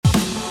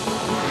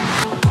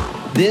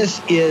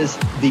This is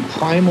the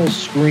primal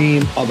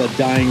scream of a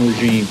dying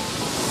regime.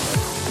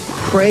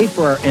 Pray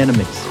for our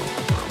enemies,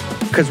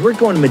 because we're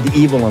going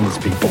medieval on these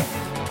people.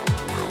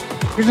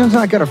 You're just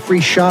not got a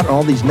free shot on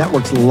all these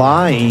networks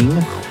lying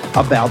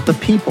about the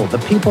people. The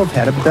people have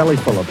had a belly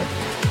full of it.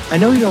 I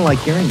know you don't like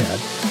hearing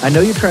that. I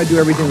know you try to do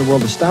everything in the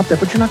world to stop that,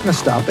 but you're not going to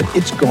stop it.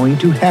 It's going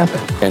to happen.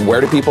 And where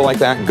do people like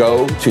that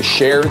go to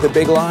share the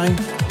big lie?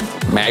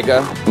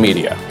 MAGA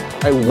media.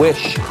 I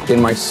wish, in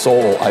my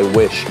soul, I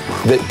wish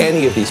that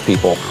any of these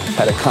people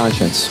had a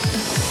conscience.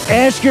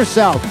 Ask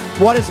yourself,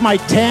 what is my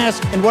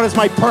task and what is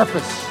my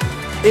purpose?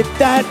 If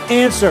that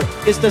answer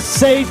is to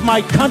save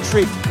my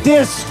country,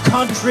 this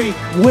country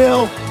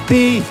will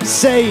be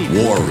saved.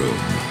 War Room.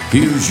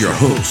 Here's your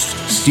host,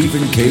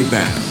 Stephen K.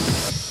 Bannon.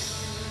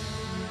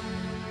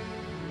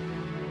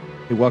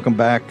 Hey, welcome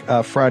back.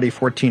 Friday,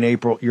 14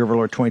 April, year of our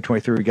Lord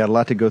 2023. We got a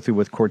lot to go through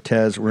with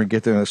Cortez. We're going to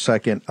get there in a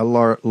second.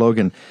 Laura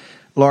Logan.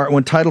 Laura,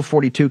 when Title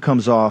 42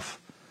 comes off,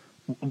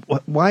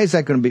 why is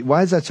that going to be?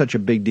 Why is that such a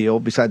big deal?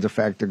 Besides the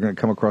fact they're going to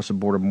come across the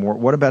border more,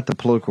 what about the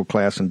political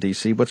class in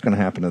D.C.? What's going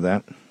to happen to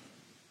that?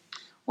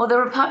 Well, the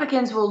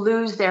Republicans will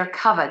lose their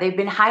cover. They've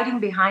been hiding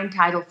behind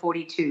Title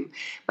 42,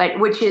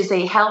 which is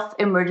a health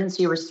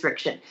emergency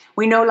restriction.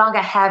 We no longer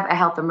have a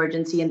health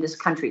emergency in this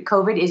country.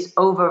 COVID is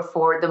over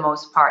for the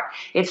most part.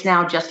 It's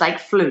now just like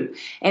flu.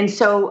 And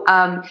so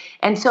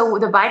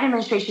the Biden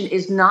administration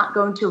is not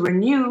going to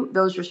renew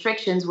those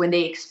restrictions when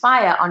they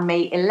expire on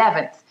May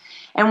 11th.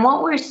 And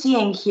what we're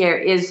seeing here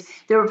is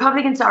the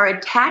Republicans are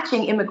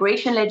attaching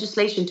immigration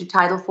legislation to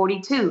Title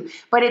 42,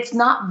 but it's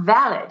not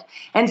valid.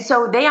 And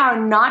so they are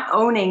not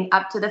owning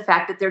up to the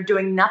fact that they're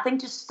doing nothing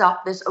to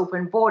stop this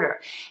open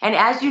border. And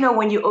as you know,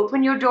 when you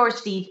open your door,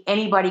 Steve,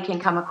 anybody can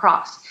come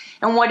across.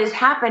 And what has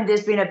happened,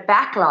 there's been a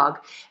backlog.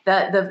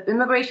 The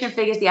immigration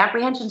figures, the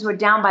apprehensions were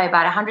down by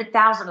about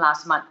 100,000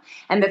 last month.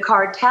 And the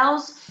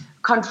cartels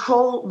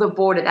control the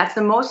border. That's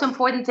the most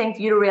important thing for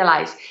you to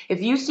realize.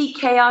 If you see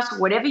chaos,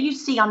 whatever you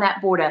see on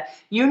that border,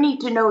 you need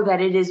to know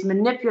that it is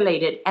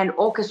manipulated and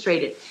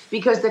orchestrated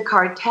because the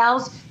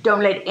cartels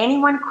don't let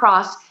anyone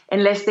cross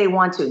unless they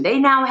want to. They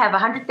now have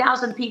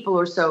 100,000 people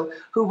or so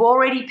who've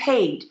already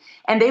paid,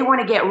 and they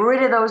want to get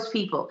rid of those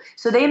people.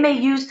 So they may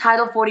use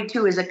Title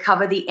 42 as a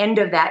cover, the end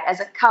of that as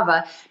a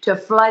cover to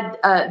flood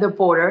the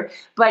border.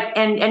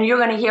 And you're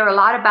going to hear a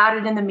lot about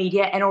it in the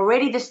media. And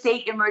already the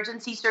state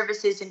emergency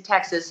services in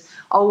Texas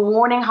are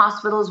warning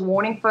hospitals,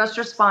 warning first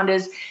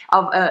responders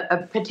of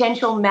a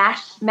potential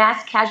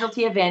mass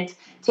casualty event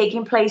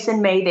taking place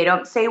in May. They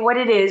don't say what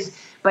it is,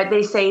 but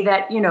they say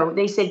that,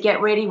 they said get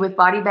ready with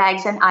body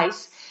bags and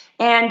ice.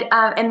 And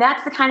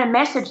that's the kind of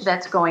message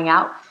that's going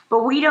out.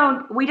 But we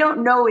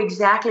don't know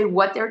exactly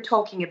what they're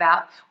talking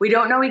about. We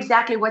don't know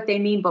exactly what they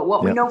mean. But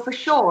what we know for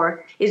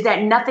sure is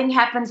that nothing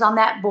happens on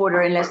that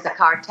border unless the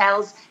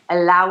cartels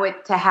allow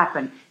it to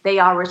happen. They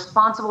are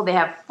responsible. They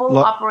have full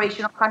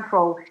operational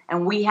control,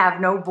 and we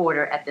have no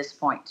border at this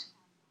point.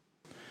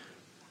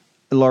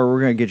 Laura,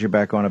 we're going to get you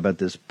back on about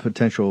this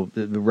potential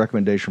the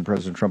recommendation from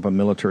President Trump on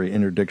military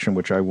interdiction,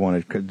 which I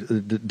wanted.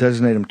 Could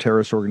designate them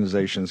terrorist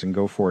organizations and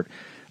go for it.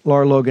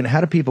 Laura Logan,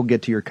 how do people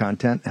get to your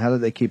content? How do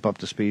they keep up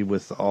to speed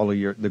with all of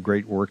the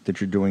great work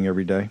that you're doing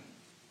every day?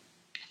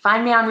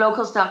 Find me on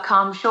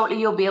locals.com. Shortly,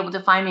 you'll be able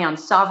to find me on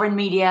Sovereign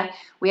Media.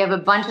 We have a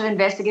bunch of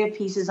investigative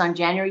pieces on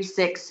January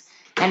 6th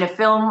and a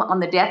film on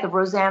the death of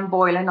Roseanne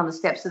Boylan on the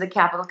steps of the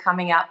Capitol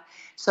coming up.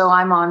 So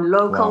I'm on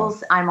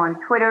Locals, I'm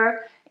on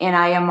Twitter, and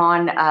I am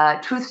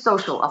on Truth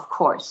Social, of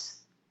course.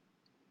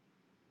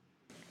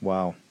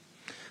 Wow.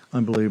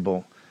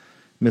 Unbelievable.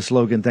 Miss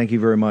Logan, thank you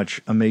very much.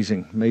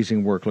 Amazing,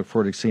 amazing work. Look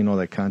forward to seeing all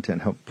that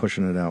content, help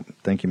pushing it out.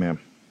 Thank you, ma'am.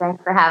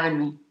 Thanks for having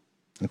me.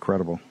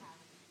 Incredible.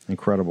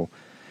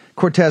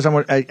 Cortez,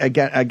 I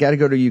got to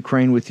go to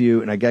Ukraine with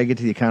you, and I got to get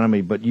to the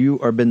economy, but you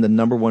have been the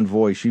number one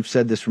voice. You've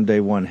said this from day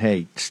one.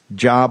 Hey,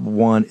 job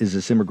one is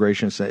this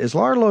immigration. Is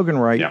Laura Logan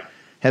right? Yeah.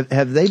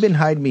 Have they been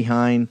hiding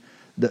behind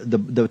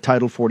the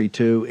Title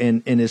 42?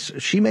 And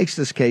she makes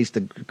this case,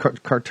 the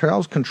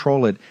cartels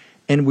control it,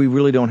 and we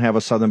really don't have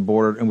a southern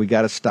border, and we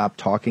got to stop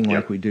talking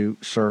like we do,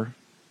 sir?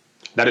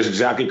 That is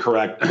exactly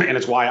correct. And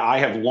it's why I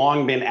have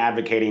long been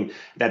advocating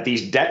that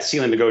these debt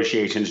ceiling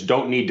negotiations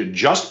don't need to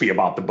just be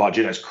about the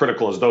budget, as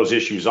critical as those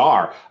issues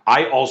are.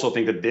 I also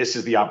think that this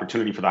is the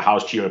opportunity for the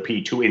House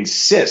GOP to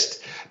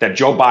insist that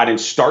Joe Biden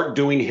start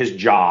doing his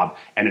job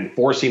and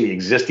enforcing the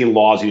existing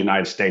laws of the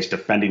United States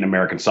defending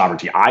American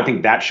sovereignty. I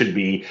think that should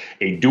be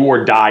a do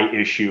or die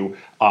issue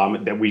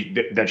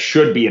that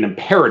should be an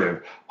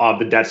imperative of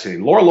the debt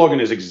ceiling. Laura Logan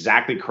is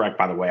exactly correct,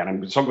 by the way, and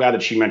I'm so glad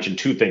that she mentioned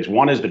two things.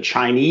 One is the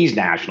Chinese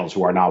nationals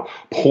who are now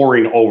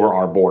pouring over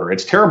our border.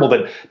 It's terrible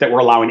that we're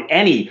allowing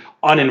any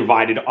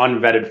uninvited,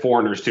 unvetted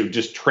foreigners to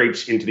just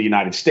traipse into the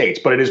United States.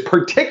 But it is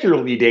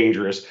particularly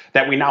dangerous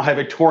that we now have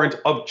a torrent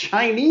of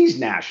Chinese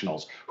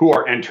nationals who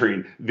are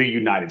entering the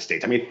United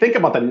States. I mean, think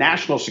about the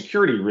national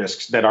security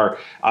risks that are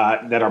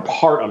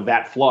part of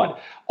that flood.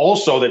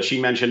 Also, that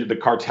she mentioned the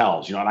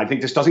cartels, and I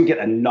think this doesn't get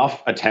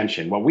enough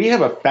attention. What we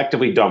have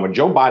effectively done, what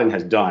Joe Biden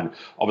has done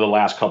over the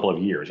last couple of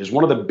years, is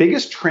one of the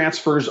biggest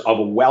transfers of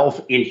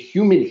wealth in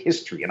human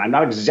history. And I'm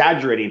not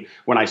exaggerating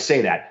when I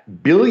say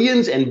that.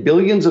 Billions and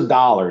billions of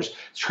dollars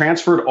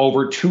transferred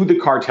over to the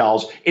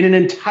cartels in an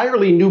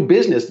entirely new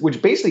business,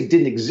 which basically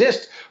didn't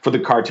exist for the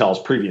cartels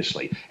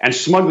previously. And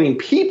smuggling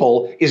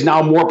people is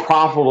now more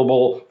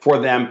profitable for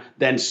them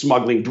than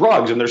smuggling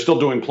drugs. And they're still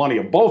doing plenty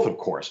of both, of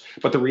course.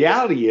 But the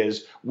reality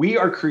is we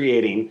are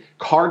creating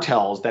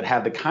cartels that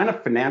have the kind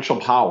of financial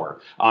power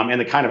and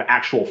the kind of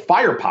actual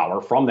firepower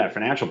from that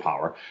financial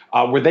power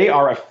where they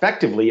are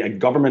effectively a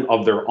government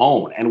of their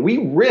own. And we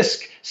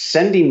risk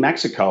sending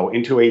Mexico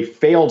into a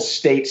failed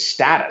state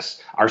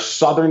status. Our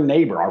southern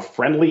neighbor, our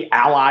friendly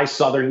ally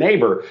southern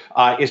neighbor,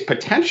 is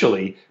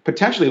potentially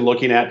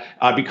looking at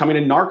becoming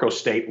a narco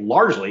state,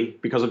 largely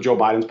because of Joe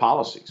Biden's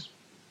policies.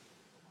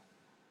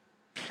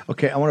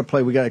 Okay, I want to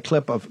play. We got a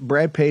clip of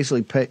Brad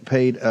Paisley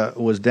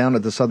was down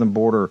at the southern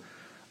border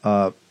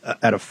at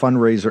a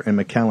fundraiser in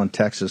McAllen,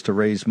 Texas, to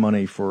raise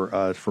money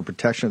for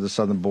protection of the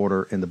southern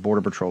border and the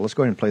Border Patrol. Let's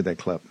go ahead and play that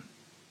clip.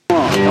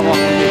 Come on.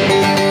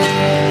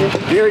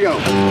 Here we go.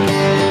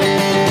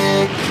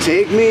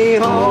 Take me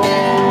home,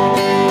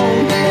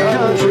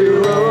 country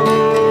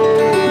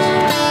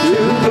roads, to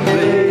the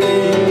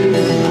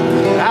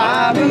place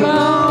I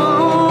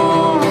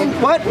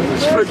belong. What?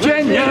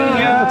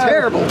 Virginia.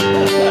 Terrible.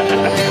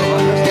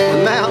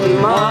 Mountain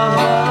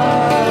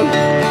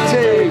Mama,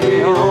 take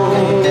me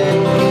home,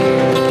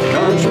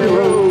 country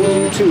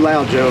roads. Too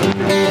loud, Joe.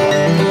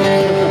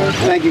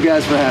 Thank you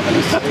guys for having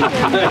us.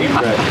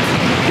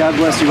 God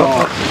bless you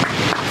all.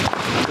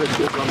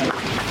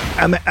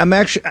 I'm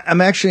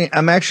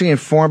actually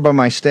informed by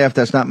my staff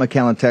that's not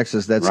McAllen,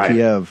 Texas. That's right.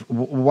 Kiev.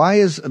 Why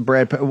is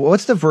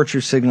what's the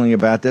virtue signaling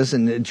about this?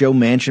 And Joe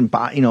Manchin,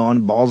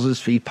 on balls of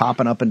his feet,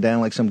 popping up and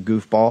down like some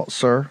goofball,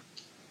 sir?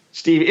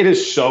 Steve, it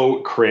is so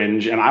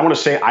cringe. And I want to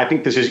say, I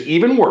think this is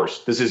even worse.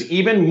 This is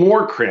even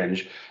more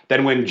cringe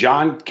than when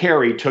John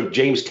Kerry took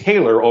James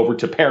Taylor over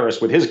to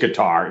Paris with his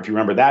guitar, if you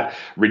remember that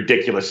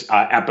ridiculous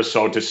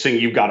episode, to sing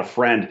You've Got a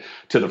Friend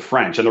to the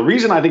French. And the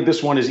reason I think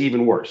this one is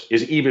even worse,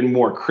 is even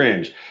more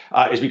cringe,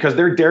 is because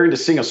they're daring to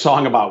sing a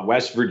song about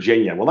West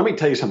Virginia. Well, let me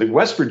tell you something.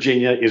 West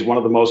Virginia is one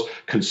of the most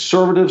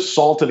conservative,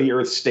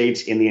 salt-of-the-earth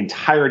states in the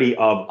entirety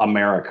of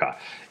America.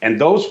 And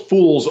those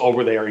fools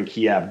over there in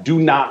Kiev do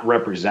not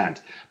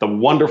represent the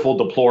wonderful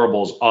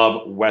deplorables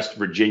of West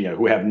Virginia,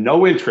 who have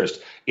no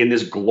interest in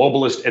this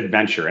globalist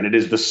adventure. And it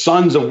is the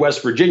sons of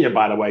West Virginia,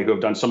 by the way, who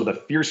have done some of the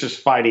fiercest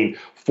fighting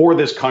for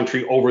this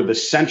country over the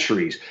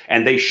centuries.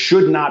 And they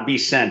should not be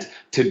sent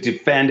to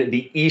defend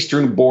the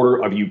eastern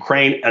border of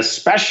Ukraine,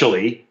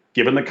 especially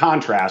given the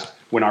contrast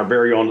when our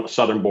very own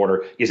southern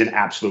border is in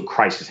absolute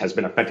crisis, has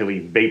been effectively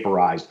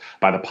vaporized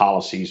by the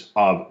policies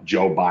of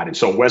Joe Biden.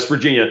 So West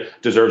Virginia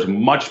deserves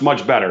much,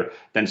 much better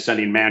than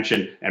sending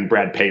Manchin and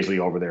Brad Paisley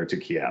over there to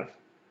Kiev.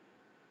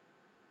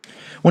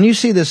 When you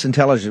see this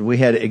intelligence, we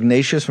had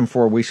Ignatius from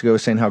 4 weeks ago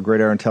saying how great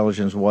our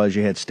intelligence was.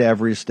 You had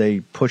Stavridis today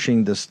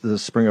pushing the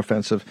spring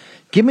offensive.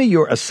 Give me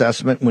your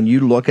assessment when you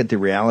look at the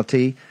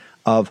reality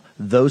of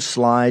those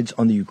slides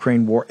on the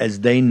Ukraine war as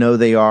they know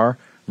they are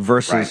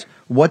versus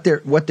what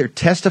they're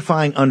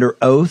testifying under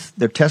oath.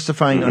 They're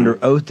testifying under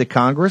oath to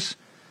Congress,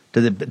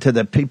 to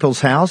the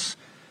People's House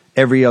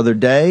every other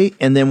day,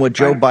 and then what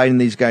Joe Biden,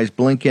 these guys,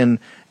 Blinken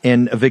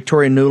and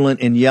Victoria Nuland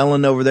and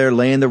Yellen over there,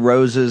 laying the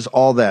roses,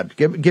 all that.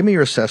 Give me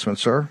your assessment,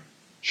 sir.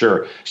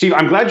 Sure. Steve,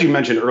 I'm glad you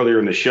mentioned earlier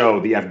in the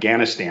show the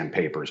Afghanistan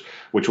papers,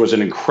 which was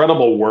an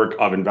incredible work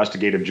of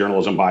investigative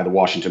journalism by the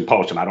Washington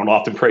Post. And I don't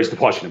often praise the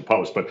Washington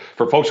Post, but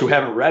for folks who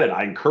haven't read it,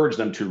 I encourage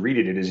them to read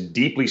it. It is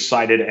deeply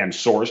cited and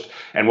sourced.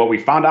 And what we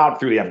found out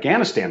through the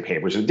Afghanistan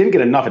papers, and it didn't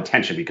get enough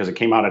attention because it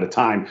came out at a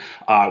time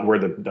where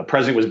the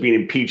president was being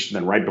impeached, and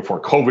then right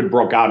before COVID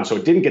broke out. And so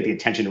it didn't get the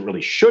attention it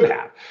really should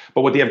have.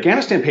 But what the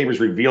Afghanistan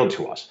papers revealed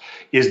to us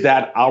is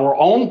that our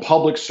own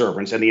public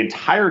servants and the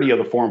entirety of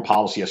the foreign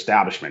policy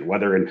establishment,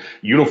 whether in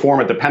uniform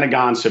at the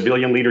Pentagon,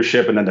 civilian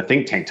leadership, and then the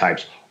think tank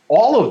types,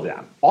 all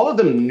of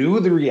them knew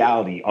the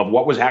reality of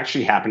what was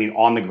actually happening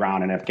on the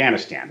ground in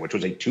Afghanistan, which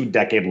was a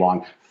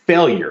 2-decade-long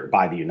failure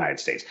by the United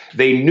States.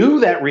 They knew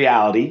that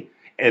reality,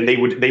 and they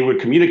would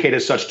communicate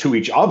as such to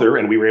each other,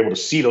 and we were able to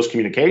see those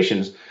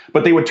communications,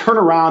 but they would turn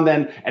around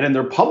then and in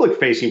their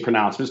public-facing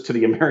pronouncements to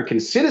the American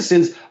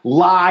citizens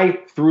lie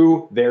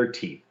through their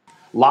teeth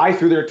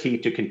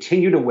to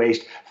continue to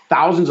waste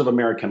thousands of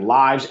American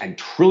lives and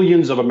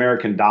trillions of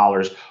American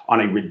dollars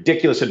on a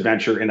ridiculous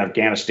adventure in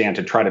Afghanistan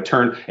to try to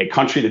turn a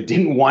country that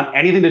didn't want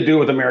anything to do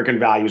with American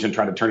values and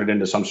try to turn it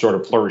into some sort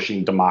of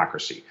flourishing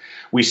democracy.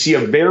 We see a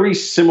very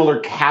similar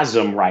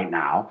chasm right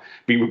now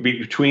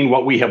between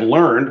what we have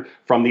learned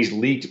from these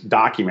leaked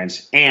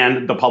documents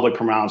and the public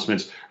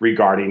pronouncements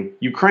regarding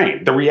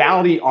Ukraine. The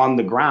reality on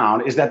the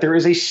ground is that there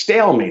is a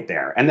stalemate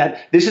there, and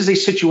that this is a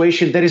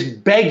situation that is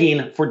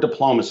begging for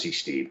diplomacy,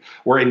 Steve,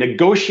 where a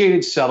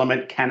negotiated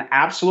settlement can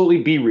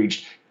absolutely be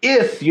reached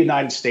if the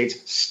United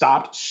States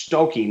stopped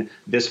stoking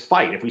this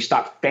fight, if we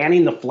stopped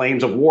fanning the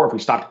flames of war, if we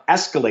stopped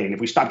escalating, if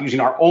we stopped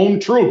using our own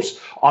troops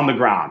on the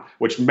ground,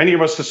 which many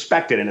of us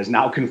suspected and is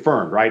now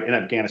confirmed, right, in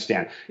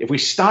Afghanistan. If we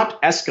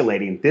stopped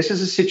escalating, this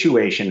is a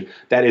situation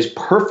that is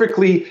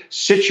perfectly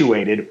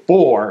situated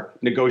for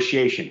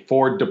negotiation,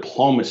 for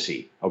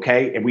diplomacy,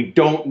 okay? And we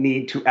don't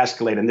need to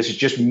escalate. And this is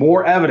just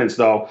more evidence,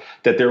 though,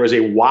 that there is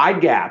a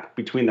wide gap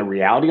between the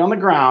reality on the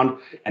ground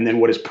and then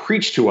what is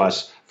preached to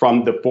us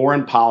from the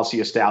foreign policy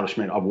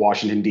establishment of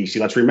Washington, D.C.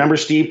 Let's remember,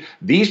 Steve,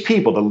 these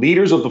people, the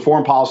leaders of the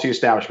foreign policy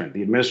establishment,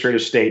 the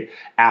administrative state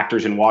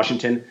actors in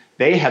Washington,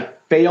 they have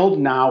failed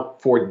now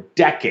for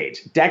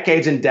decades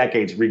and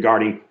decades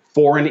regarding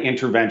foreign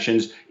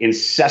interventions,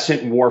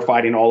 incessant war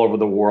fighting all over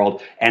the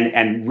world,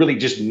 and really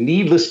just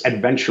needless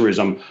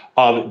adventurism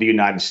of the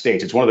United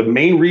States. It's one of the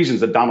main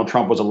reasons that Donald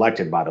Trump was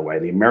elected, by the way.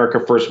 The America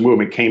First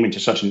movement came into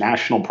such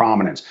national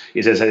prominence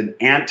is as an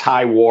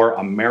anti-war,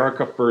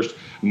 America First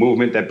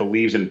movement that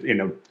believes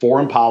in a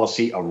foreign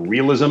policy of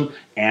realism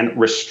and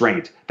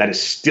restraint. That is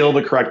still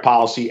the correct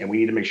policy, and we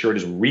need to make sure it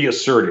is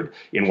reasserted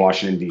in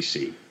Washington,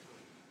 D.C.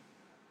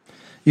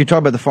 You talk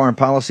about the foreign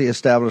policy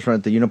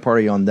establishment, the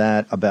uniparty on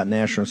that, about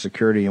national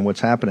security and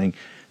what's happening.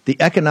 The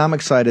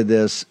economic side of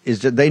this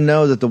is that they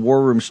know that the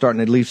war room's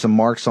starting to leave some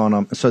marks on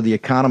them. So the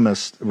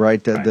Economist,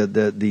 right,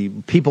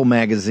 the People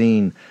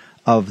magazine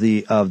of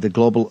the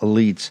global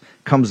elites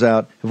comes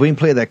out. If we can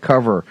play that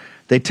cover,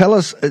 they tell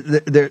us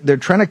they're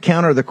trying to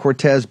counter the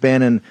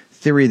Cortez-Bannon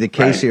theory of the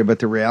case here, but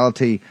the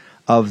reality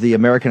of the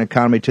American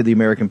economy to the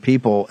American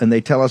people, and they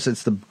tell us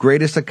it's the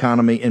greatest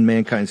economy in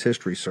mankind's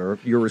history, sir.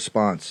 Your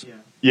response? Yeah.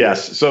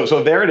 Yes. So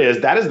there it is.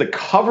 That is the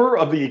cover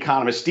of The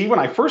Economist. Steve, when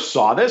I first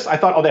saw this, I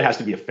thought, oh, that has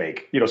to be a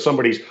fake.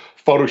 Somebody's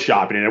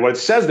photoshopping it. And what it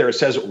says there, it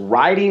says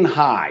riding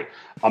high,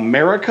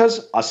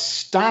 America's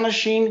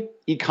astonishing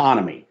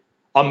economy.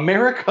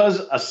 America's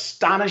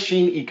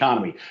astonishing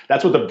economy.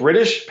 That's what the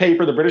British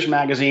paper, the British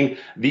magazine,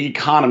 The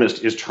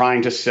Economist, is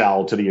trying to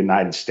sell to the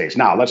United States.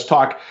 Now, let's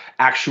talk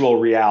actual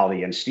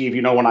reality. And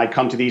Steve, when I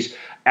come to these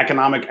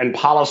economic and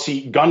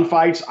policy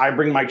gunfights, I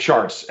bring my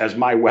charts as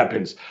my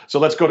weapons. So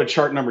let's go to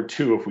chart number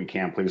 2, if we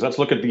can, please. Let's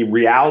look at the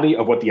reality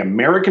of what the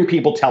American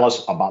people tell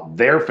us about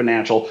their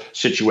financial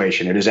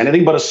situation. It is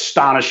anything but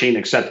astonishing,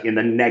 except in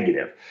the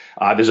negative.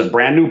 There's a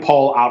brand new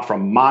poll out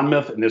from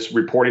Monmouth, and this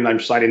reporting I'm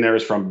citing there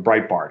is from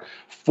Breitbart.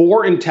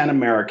 4 in 10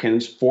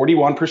 Americans,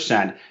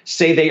 41%,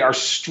 say they are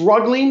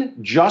struggling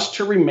just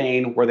to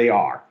remain where they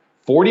are.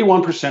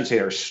 41% say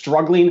they're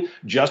struggling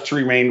just to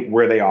remain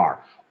where they are.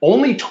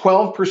 Only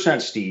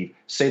 12%, Steve,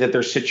 say that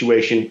their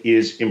situation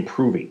is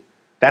improving.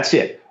 That's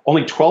it.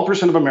 Only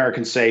 12% of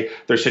Americans say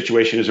their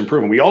situation is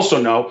improving. We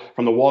also know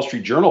from the Wall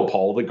Street Journal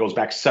poll that goes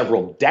back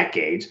several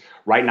decades,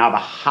 right now the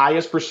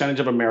highest percentage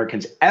of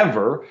Americans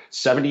ever,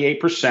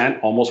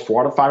 78%, almost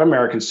 4 out of 5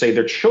 Americans say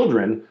their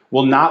children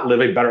will not live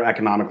a better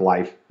economic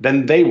life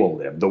than they will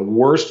live. The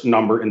worst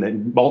number in the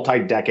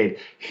multi-decade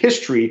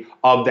history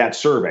of that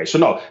survey. So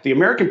no, the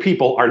American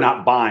people are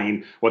not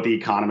buying what The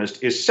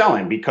Economist is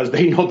selling because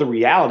they know the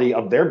reality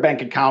of their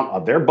bank account,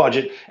 of their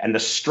budget, and the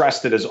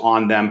stress that is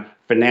on them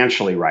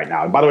financially right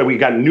now. And by the way, we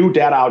got new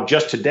data out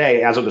just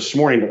today, as of this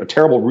morning, a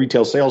terrible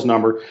retail sales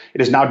number.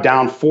 It is now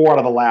down 4 out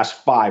of the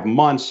last 5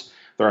 months.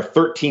 There are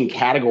 13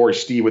 categories,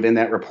 Steve, within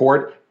that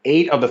report.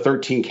 8 of the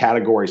 13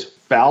 categories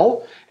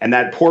fell. And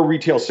that poor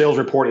retail sales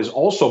report is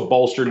also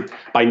bolstered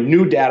by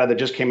new data that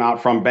just came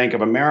out from Bank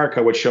of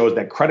America, which shows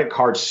that credit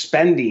card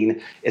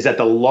spending is at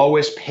the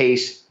lowest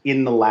pace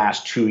in the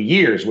last 2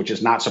 years, which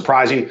is not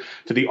surprising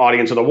to the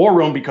audience of the War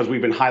Room because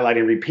we've been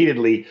highlighting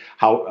repeatedly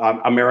how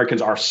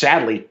Americans are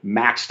sadly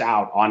maxed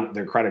out on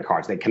their credit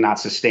cards. They cannot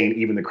sustain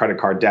even the credit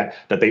card debt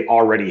that they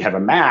already have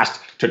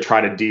amassed to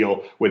try to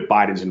deal with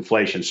Biden's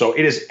inflation. So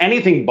it is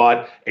anything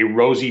but a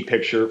rosy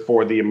picture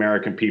for the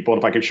American people.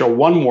 And if I could show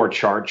one more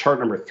chart, chart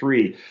number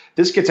 3,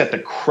 this gets at the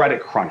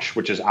credit crunch,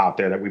 which is out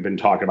there that we've been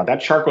talking about.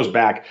 That chart goes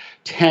back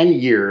 10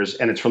 years,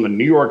 and it's from the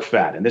New York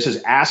Fed. And this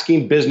is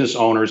asking business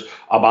owners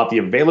about the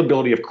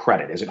availability of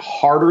credit. Is it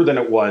harder than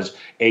it was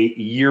a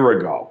year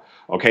ago?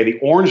 Okay, the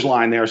orange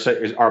line there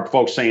are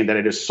folks saying that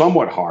it is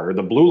somewhat harder.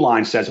 The blue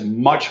line says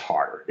much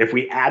harder. If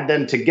we add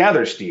them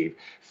together, Steve,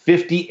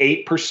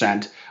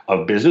 58%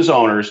 of business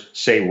owners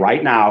say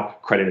right now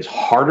credit is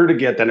harder to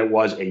get than it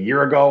was a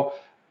year ago.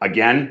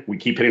 Again, we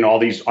keep hitting all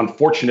these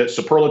unfortunate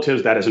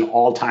superlatives. That is an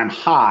all-time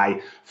high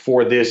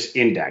for this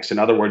index. In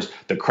other words,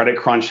 the credit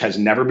crunch has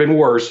never been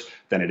worse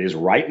than it is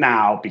right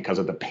now because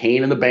of the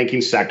pain in the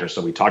banking sector.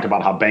 So we talked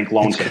about how bank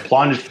loans have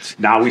plunged.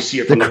 Now we see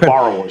it from the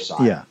borrower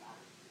side. Yeah.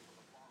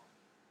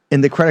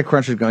 And the credit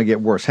crunch is going to get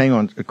worse. Hang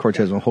on,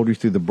 Cortez. I'll hold you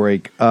through the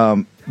break.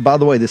 By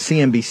the way, the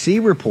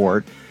CNBC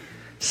report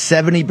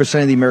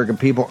 70% of the American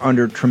people are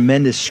under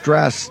tremendous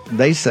stress,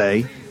 they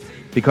say,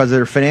 because of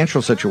their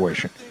financial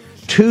situation.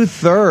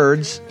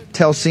 2/3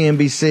 tell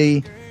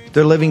CNBC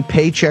they're living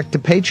paycheck to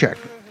paycheck.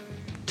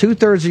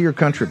 2/3 of your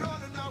countrymen.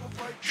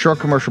 Short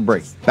commercial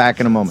break. Back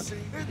in a moment.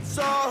 It's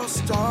all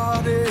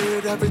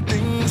started,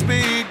 everything's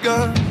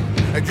begun,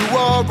 and you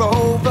are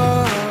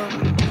over,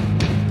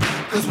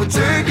 'cause we're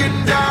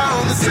taking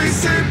down the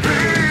CCP.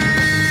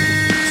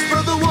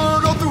 Spread the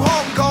word all through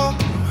Hong Kong.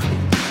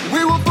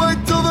 We will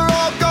fight till they're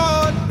all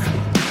gone.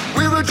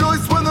 We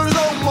rejoice when there's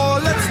no more.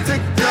 Let's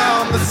take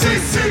down the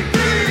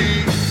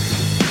CCP.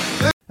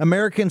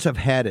 Americans have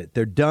had it.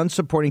 They're done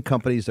supporting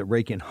companies that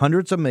rake in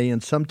hundreds of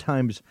millions,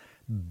 sometimes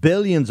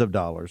billions of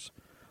dollars,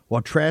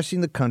 while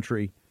trashing the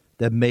country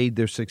that made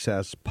their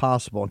success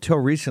possible. Until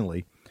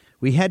recently,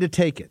 we had to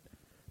take it.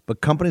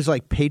 But companies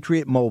like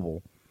Patriot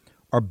Mobile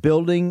are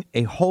building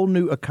a whole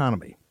new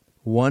economy,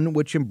 one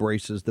which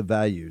embraces the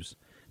values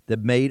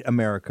that made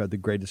America the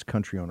greatest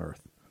country on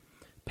earth.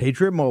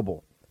 Patriot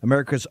Mobile,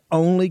 America's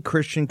only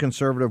Christian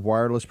conservative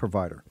wireless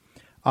provider,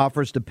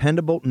 offers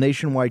dependable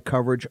nationwide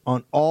coverage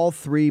on all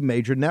 3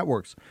 major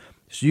networks,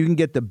 so you can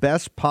get the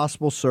best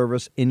possible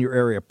service in your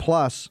area.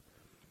 Plus,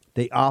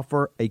 they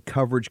offer a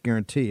coverage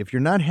guarantee. If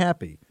you're not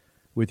happy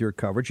with your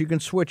coverage, you can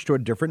switch to a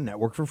different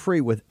network for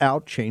free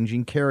without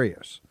changing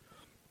carriers.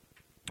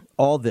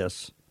 All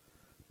this,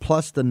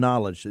 plus the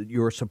knowledge that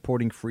you are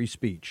supporting free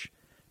speech,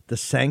 the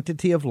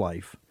sanctity of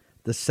life,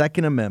 the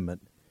Second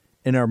Amendment,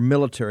 and our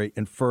military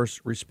and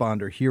first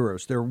responder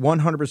heroes. Their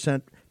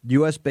 100%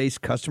 U.S.-based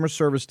customer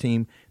service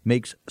team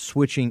makes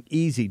switching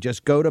easy.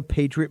 Just go to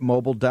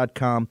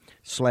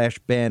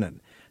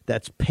patriotmobile.com/Bannon.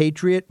 That's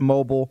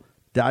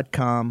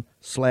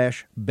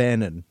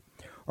patriotmobile.com/Bannon.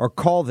 Or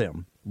call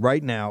them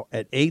right now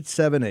at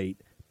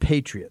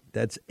 878-PATRIOT.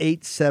 That's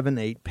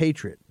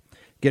 878-PATRIOT.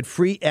 Get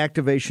free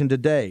activation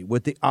today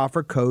with the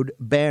offer code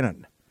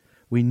Bannon.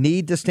 We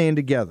need to stand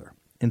together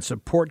and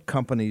support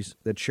companies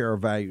that share our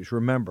values.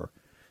 Remember,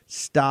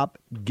 stop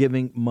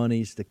giving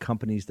monies to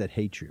companies that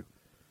hate you.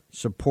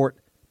 Support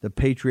the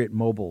Patriot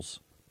Mobiles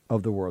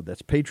of the world.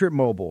 That's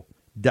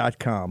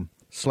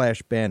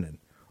patriotmobile.com/Bannon.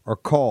 Or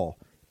call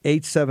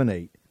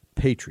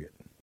 878-PATRIOT.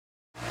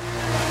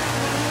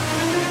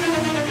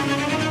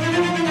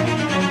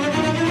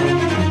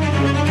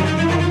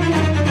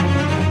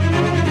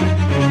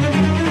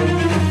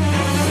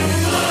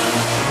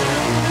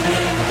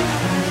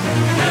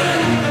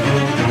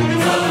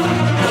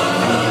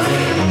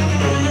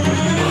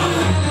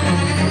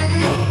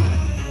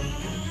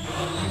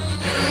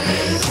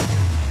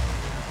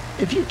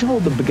 If you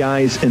told the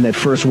guys in that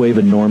first wave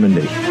in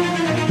Normandy,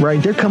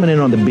 right, they're coming in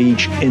on the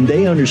beach and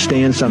they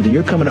understand something.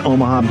 You're coming to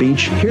Omaha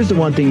Beach. Here's the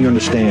one thing you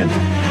understand.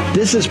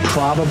 This is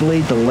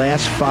probably the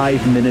last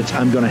 5 minutes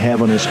I'm going to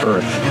have on this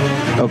earth,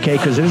 okay,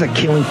 because there's a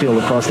killing field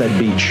across that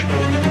beach.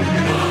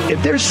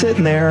 If they're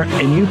sitting there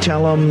and you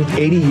tell them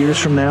 80 years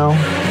from now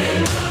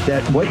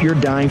that what you're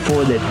dying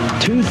for, that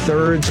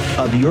 2/3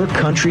 of your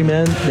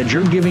countrymen, that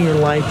you're giving your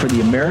life for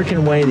the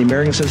American way, the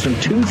American system,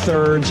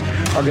 2/3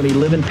 are going to be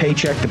living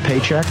paycheck to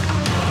paycheck,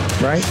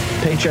 right?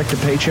 Paycheck to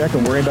paycheck,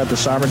 and worrying about the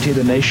sovereignty of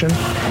the nation.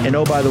 And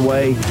oh, by the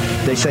way,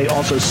 they say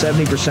also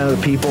 70% of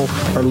the people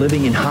are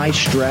living in high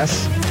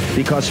stress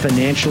because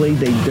financially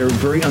they're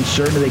very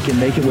uncertain they can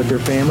make it with their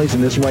families,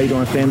 and this is why you don't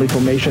have family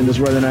formation, this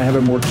is why they're not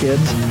having more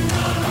kids.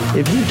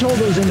 If you told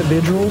those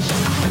individuals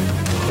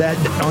that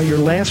on your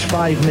last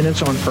 5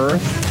 minutes on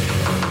earth,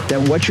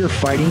 that what you're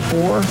fighting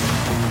for,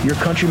 your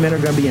countrymen are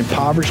going to be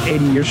impoverished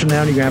 80 years from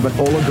now, and you're going to have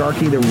an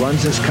oligarchy that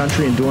runs this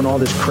country and doing all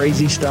this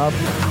crazy stuff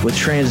with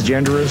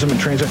transgenderism and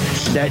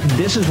that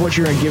this is what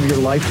you're going to give your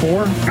life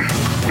for,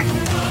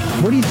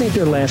 what do you think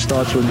their last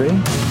thoughts would be?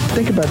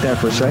 Think about that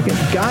for a second.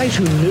 Guys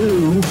who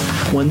knew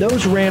when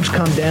those ramps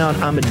come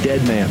down, I'm a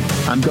dead man.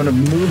 I'm going to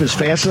move as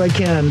fast as I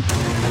can.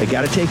 I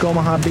got to take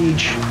Omaha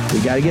Beach.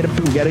 We got to get a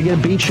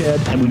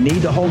beachhead, and we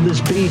need to hold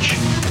this beach,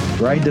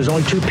 right? There's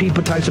only 2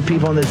 types of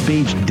people on this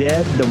beach: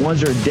 dead, the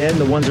ones that are dead,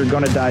 and the ones that are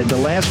going to die. The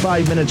last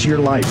 5 minutes of your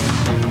life.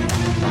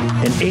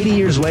 And 80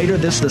 years later,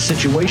 this is the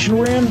situation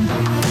we're in?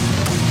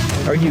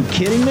 Are you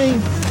kidding me?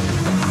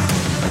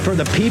 For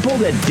the people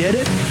that did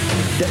it,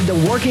 the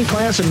working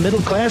class and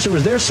middle class, it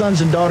was their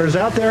sons and daughters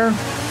out there.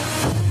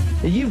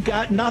 You've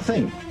got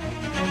nothing.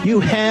 You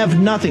have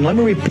nothing. Let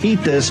me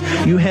repeat this.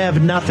 You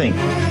have nothing.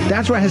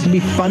 That's why it has to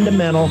be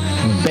fundamental,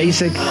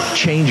 basic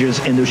changes,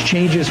 and those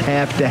changes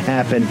have to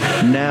happen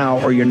now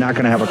or you're not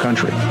going to have a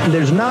country.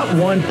 There's not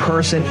one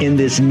person in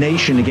this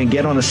nation that can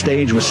get on a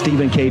stage with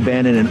Stephen K.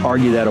 Bannon and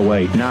argue that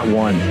away. Not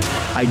one.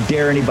 I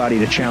dare anybody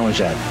to challenge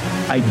that.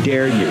 I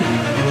dare you.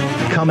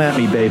 Come at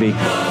me, baby.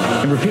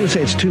 And when people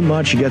say it's too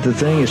much, you get the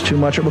thing, it's too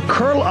much. Well,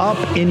 curl up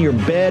in your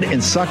bed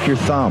and suck your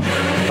thumb,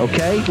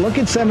 okay? Look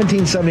at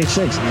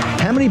 1776.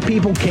 How many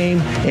people came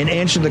and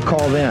answered the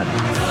call then?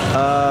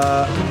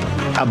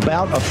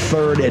 About a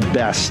third at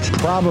best,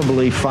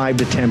 probably 5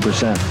 to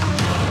 10%.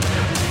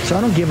 So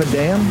I don't give a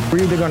damn.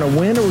 We're either going to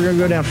win or we're going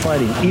to go down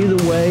fighting. Either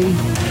way,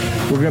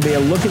 we're going to be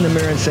able to look in the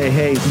mirror and say,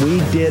 hey, we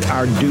did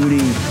our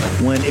duty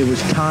when it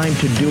was time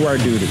to do our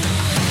duty.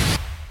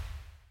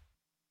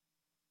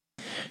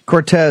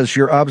 Cortez,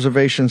 your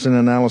observations and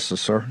analysis,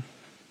 sir.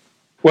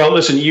 Well,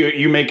 listen,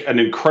 you make an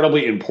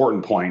incredibly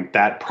important point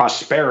that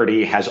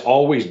prosperity has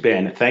always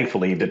been,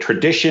 thankfully, the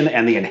tradition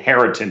and the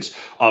inheritance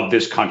of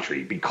this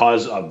country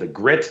because of the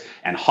grit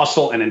and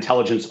hustle and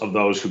intelligence of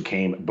those who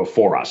came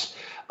before us.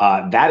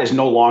 That is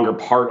no longer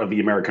part of the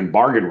American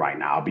bargain right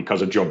now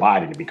because of Joe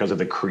Biden, because of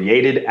the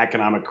created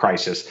economic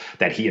crisis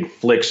that he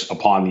inflicts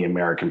upon the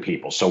American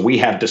people. So we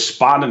have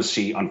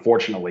despondency,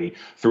 unfortunately,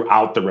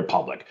 throughout the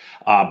republic.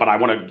 But I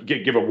want to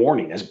give a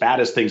warning. As bad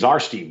as things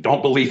are, Steve,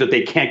 don't believe that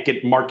they can't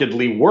get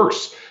markedly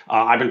worse.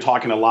 I've been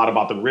talking a lot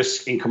about the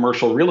risks in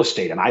commercial real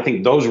estate, and I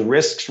think those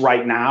risks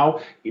right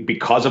now,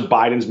 because of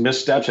Biden's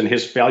missteps and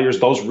his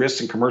failures, those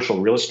risks in commercial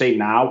real estate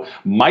now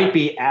might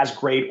be as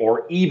great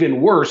or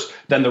even worse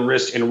than the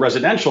risks in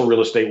residential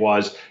real estate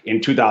was in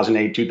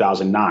 2008,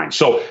 2009.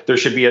 So there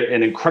should be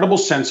an incredible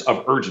sense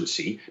of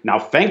urgency. Now,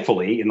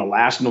 thankfully, in the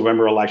last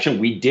November election,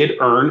 we did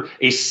earn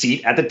a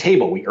seat at the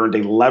table. We earned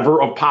a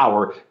lever of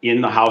power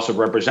in the House of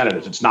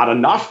Representatives. It's not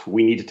enough.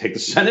 We need to take the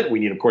Senate. We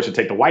need, of course, to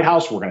take the White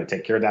House. We're going to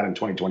take care of that in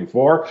 2024.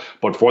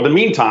 But for the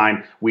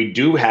meantime, we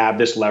do have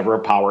this lever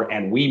of power,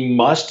 and we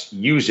must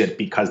use it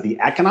because the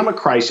economic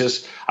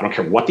crisis, I don't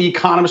care what the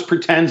Economist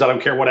pretends, I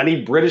don't care what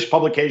any British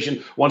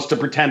publication wants to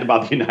pretend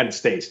about the United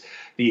States.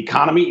 The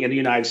economy in the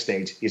United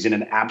States is in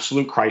an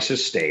absolute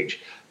crisis stage.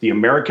 The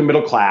American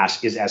middle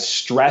class is as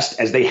stressed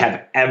as they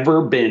have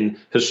ever been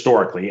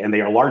historically, and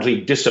they are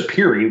largely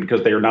disappearing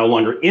because they are no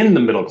longer in the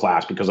middle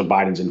class because of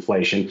Biden's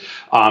inflation.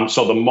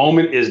 So the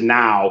moment is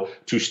now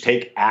to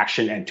take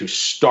action and to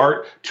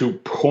start to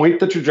point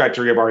the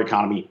trajectory of our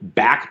economy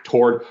back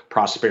toward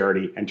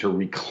prosperity and to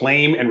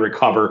reclaim and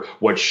recover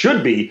what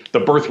should be the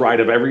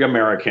birthright of every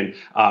American,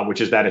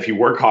 which is that if you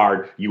work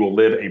hard, you will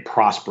live a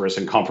prosperous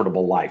and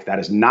comfortable life. That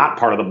is not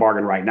part of the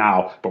bargain right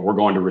now, but we're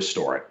going to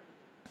restore it.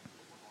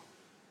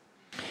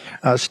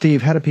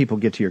 Steve, how do people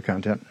get to your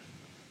content?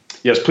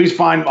 Yes, please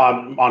find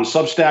on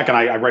Substack, and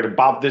I write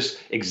about this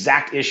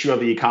exact issue of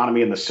the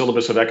economy and the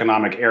syllabus of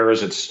economic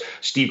errors. It's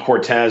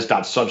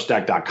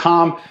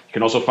stevecortez.substack.com. You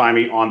can also find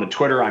me on the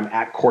Twitter. I'm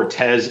at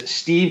Cortez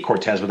Steve,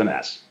 Cortez with an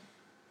S.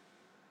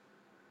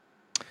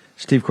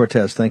 Steve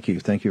Cortez, thank you.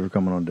 Thank you for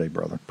coming on today,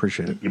 brother.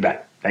 Appreciate it. You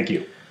bet. Thank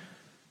you.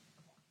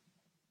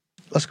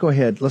 Let's go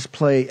ahead. Let's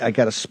play. I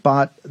got a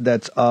spot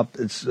that's up.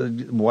 It's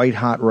white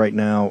hot right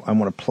now. I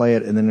want to play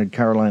it, and then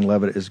Caroline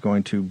Levitt is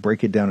going to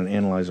break it down and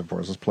analyze it for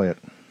us. Let's play it.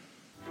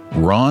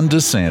 Ron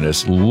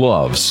DeSantis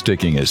loves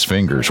sticking his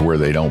fingers where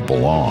they don't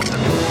belong.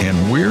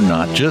 And we're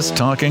not just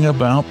talking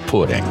about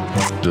pudding.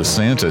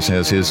 DeSantis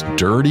has his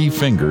dirty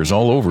fingers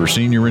all over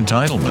senior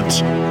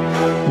entitlements,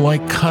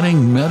 like cutting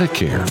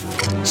Medicare,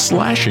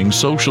 slashing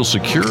Social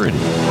Security,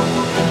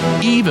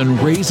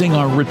 even raising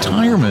our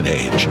retirement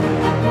age.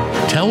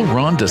 Tell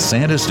Ron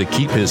DeSantis to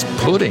keep his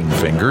pudding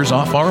fingers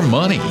off our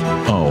money.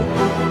 Oh,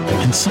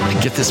 and somebody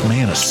get this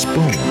man a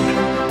spoon.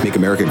 Make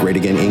America Great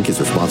Again, Inc. is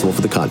responsible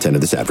for the content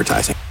of this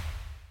advertising.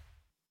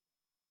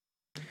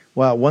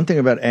 Well, one thing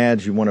about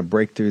ads, you want to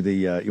break through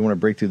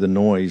the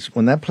noise.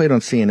 When that played on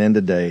CNN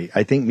today,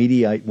 I think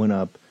Mediaite went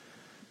up.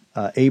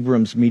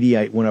 Abrams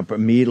Mediaite went up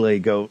immediately.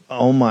 Go,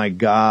 oh my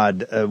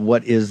God,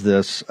 what is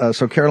this?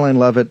 So Caroline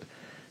Levitt,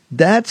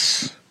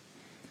 that's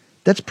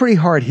pretty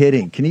hard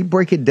hitting. Can you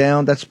break it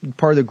down? That's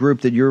part of the group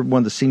that you're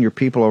one of the senior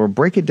people over.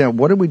 Break it down.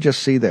 What did we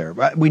just see there?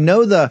 We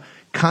know the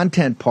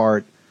content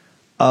part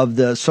of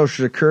the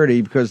Social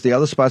Security because the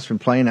other spot's been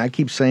playing. I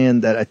keep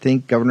saying that I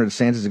think Governor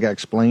DeSantis has got to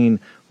explain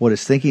what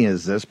his thinking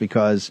is this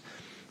because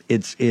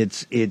it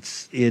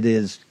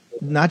is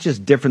not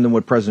just different than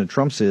what President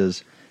Trump's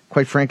is.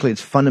 Quite frankly,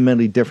 it's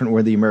fundamentally different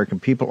where the American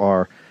people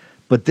are.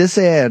 But this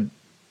ad,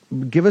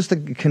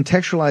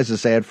 contextualize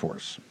this ad for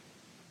us.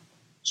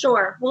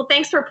 Sure. Well,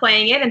 thanks for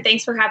playing it, and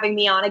thanks for having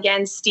me on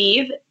again,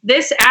 Steve.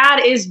 This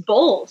ad is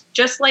bold,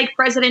 just like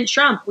President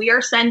Trump. We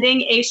are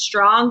sending a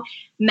strong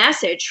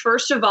message.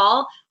 First of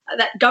all,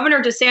 that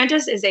Governor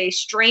DeSantis is a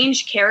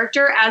strange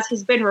character, as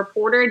has been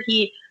reported.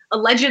 He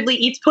allegedly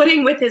eats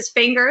pudding with his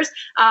fingers,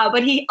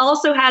 but he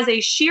also has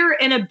a sheer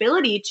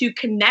inability to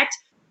connect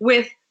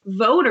with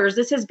voters.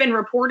 This has been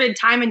reported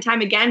time and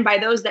time again by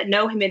those that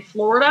know him in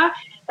Florida.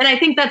 And I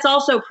think that's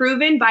also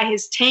proven by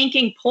his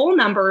tanking poll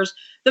numbers.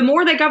 The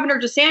more that Governor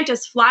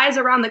DeSantis flies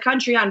around the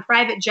country on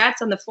private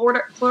jets on the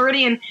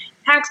Floridian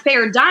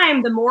taxpayer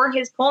dime, the more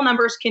his poll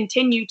numbers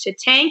continue to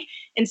tank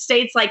in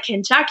states like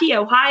Kentucky,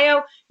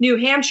 Ohio, New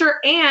Hampshire,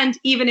 and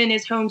even in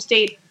his home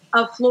state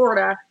of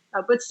Florida.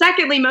 But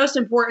secondly, most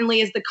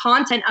importantly, is the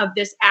content of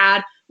this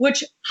ad,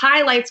 which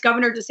highlights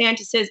Governor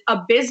DeSantis's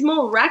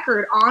abysmal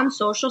record on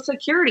Social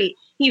Security.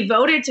 He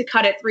voted to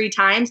cut it 3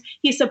 times.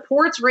 He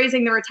supports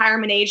raising the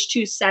retirement age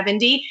to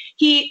 70.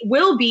 He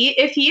will be,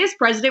 if he is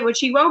president, which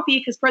he won't be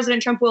because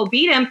President Trump will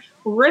beat him,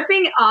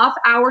 ripping off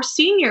our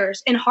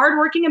seniors and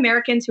hardworking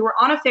Americans who are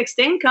on a fixed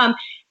income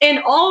and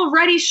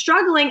already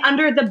struggling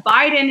under the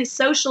Biden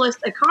socialist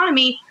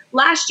economy.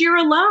 Last year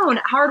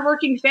alone,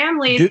 hardworking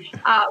families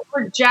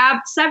were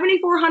jabbed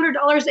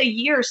 $7,400 a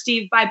year,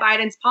 Steve, by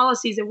Biden's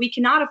policies, and we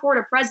cannot afford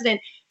a president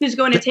who's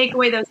going to take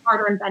away those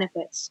hard-earned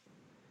benefits.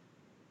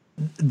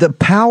 The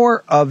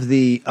power of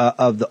the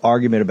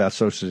argument about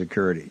Social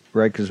Security,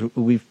 right? Because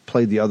we've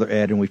played the other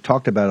ad and we've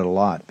talked about it a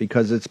lot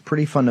because it's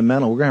pretty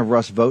fundamental. We're going to have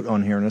Russ vote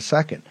on here in a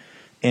second,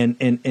 and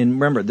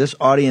remember, this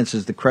audience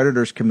is the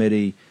creditors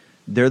committee.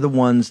 They're the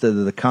ones that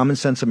are the common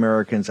sense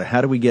Americans.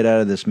 How do we get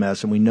out of this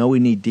mess? And we know we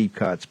need deep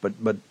cuts, but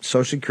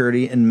Social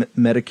Security and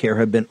Medicare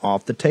have been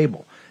off the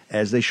table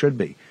as they should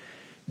be.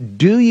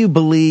 Do you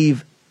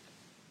believe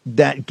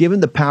that, given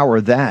the power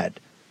of that?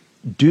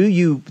 Do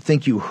you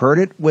think you heard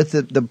it with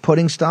the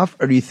pudding stuff,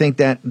 or do you think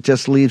that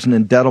just leaves an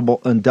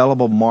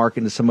indelible mark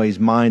into somebody's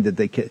mind that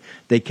they can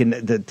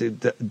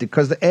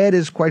because the ad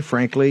is, quite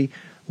frankly,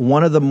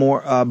 one of the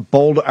more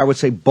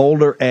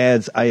bolder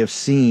ads I have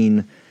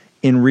seen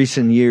in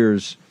recent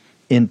years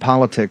in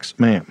politics,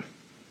 ma'am.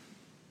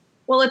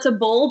 Well, it's a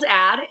bold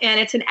ad, and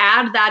it's an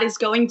ad that is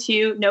going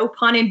to, no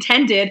pun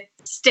intended,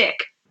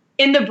 stick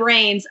in the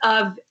brains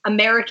of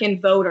American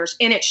voters,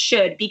 and it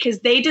should, because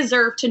they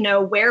deserve to know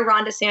where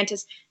Ron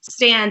DeSantis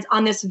stands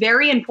on this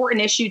very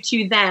important issue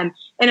to them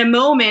in a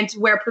moment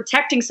where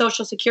protecting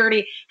Social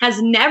Security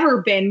has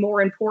never been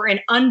more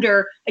important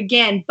under,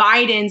 again,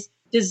 Biden's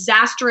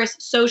disastrous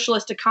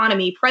socialist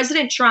economy.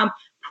 President Trump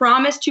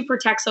promised to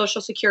protect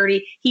Social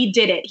Security. He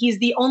did it. He's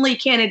the only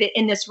candidate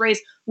in this race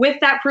with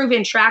that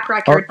proven track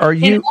record. Are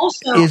you? And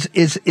also,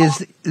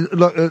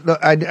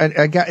 I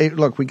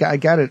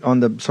got it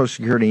on the Social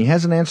Security. He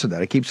hasn't answered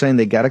that. I keep saying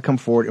they got to come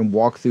forward and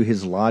walk through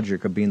his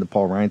logic of being the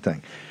Paul Ryan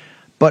thing.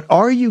 But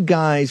are you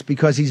guys,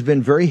 because he's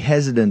been very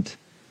hesitant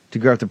to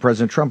go after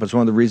President Trump, it's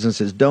one of the reasons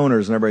his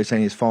donors and everybody's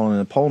saying he's falling in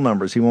the poll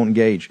numbers, he won't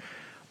engage.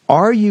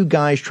 Are you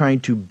guys trying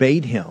to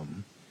bait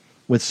him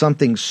with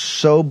something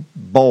so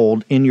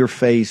bold, in your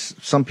face,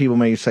 some people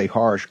may say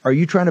harsh? Are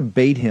you trying to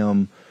bait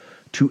him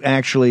to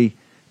actually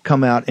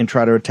come out and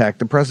try to attack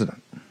the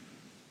president?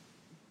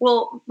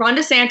 Well, Ron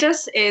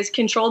DeSantis is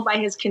controlled by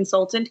his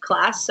consultant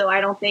class, so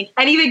I don't think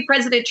anything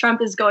President Trump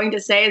is going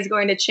to say is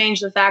going to change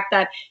the fact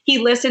that he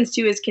listens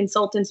to his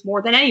consultants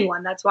more than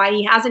anyone. That's why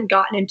he hasn't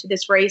gotten into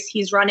this race.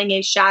 He's running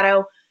a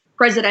shadow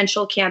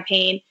presidential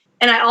campaign.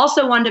 And I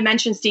also wanted to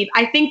mention, Steve,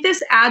 I think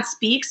this ad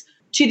speaks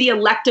to the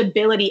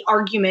electability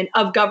argument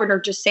of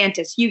Governor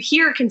DeSantis. You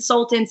hear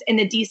consultants in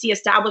the DC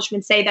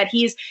establishment say that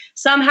he's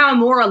somehow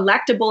more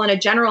electable in a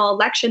general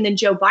election than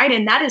Joe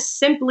Biden. That is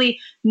simply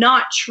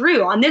not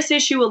true. On this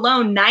issue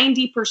alone,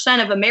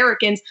 90% of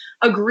Americans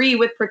agree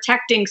with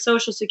protecting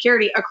Social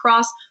Security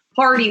across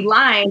party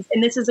lines.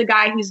 And this is a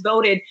guy who's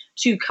voted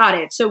to cut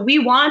it. So we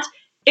want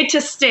it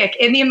to stick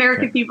in the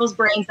American people's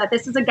brains that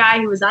this is a guy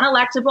who is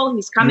unelectable.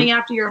 He's coming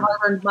after your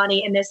hard-earned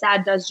money. And this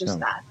ad does just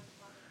that.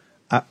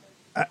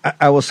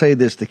 I will say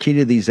this: the key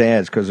to these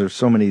ads, because there's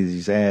so many of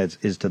these ads,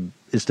 is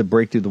to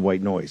break through the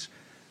white noise.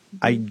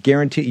 I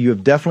guarantee you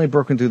have definitely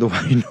broken through the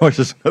white noise.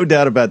 There's no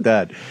doubt about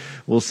that.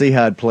 We'll see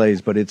how it plays,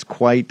 but it's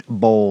quite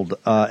bold,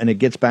 and it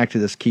gets back to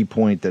this key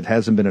point that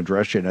hasn't been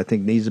addressed yet, and I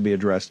think needs to be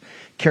addressed.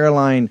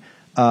 Caroline,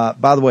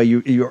 by the way,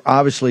 you're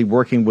obviously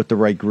working with the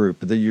right group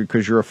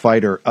because you're a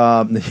fighter.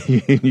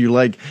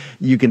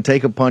 You can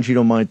take a punch, you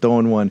don't mind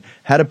throwing one.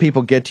 How do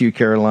people get to you,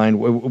 Caroline?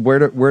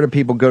 Where do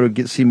people go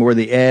to see more of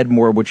the ad,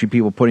 more of what you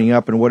people putting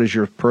up, and what is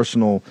your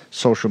personal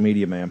social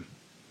media, ma'am?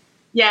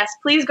 Yes,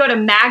 please go to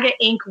MAGA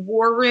Inc.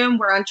 War Room.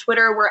 We're on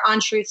Twitter. We're on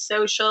Truth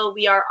Social.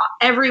 We are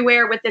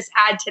everywhere with this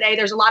ad today.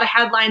 There's a lot of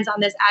headlines on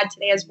this ad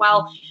today as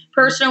well.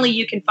 Personally,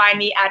 you can find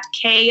me at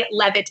K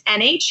Levitt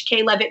NH,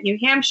 K Levitt, New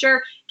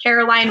Hampshire,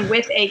 Caroline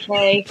with a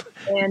K.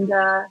 And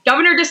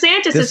Governor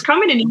DeSantis is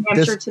coming to New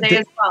Hampshire today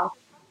as well.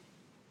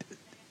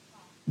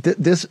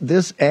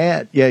 This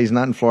ad, yeah, he's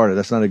not in Florida.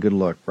 That's not a good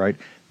look, right?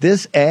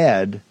 This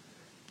ad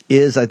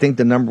is, I think,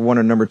 the number one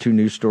or number two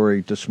news story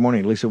this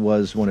morning. At least it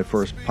was when it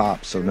first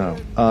popped, so no.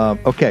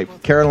 Okay,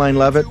 Caroline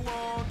Levitt,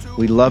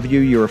 we love you.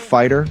 You're a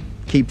fighter.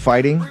 Keep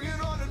fighting.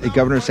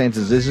 Governor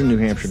DeSantis is in New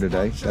Hampshire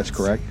today. That's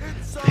correct.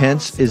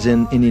 Pence is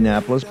in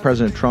Indianapolis.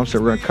 President Trump.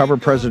 So we're going to cover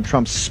President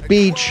Trump's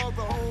speech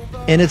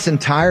in its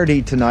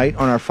entirety tonight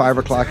on our 5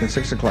 o'clock and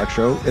 6 o'clock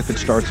show, if it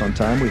starts on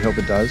time. We hope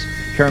it does.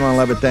 Caroline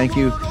Levitt, thank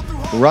you.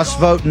 Russ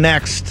vote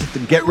next.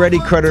 Get ready,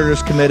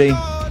 creditors committee.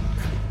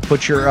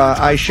 Put your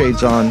eye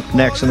shades on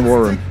next in the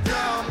War Room.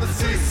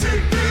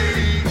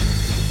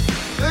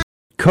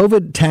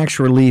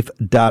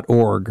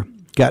 COVIDtaxrelief.org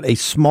got a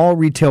small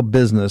retail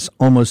business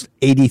almost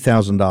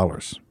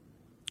 $80,000.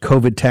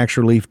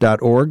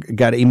 COVIDtaxrelief.org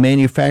got a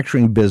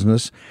manufacturing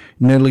business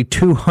nearly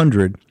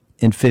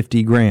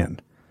 $250,000.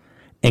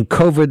 And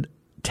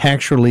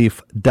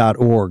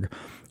COVIDtaxrelief.org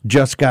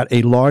just got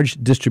a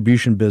large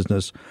distribution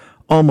business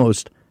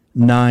almost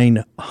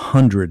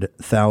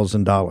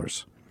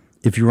 $900,000.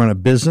 If you run a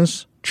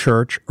business,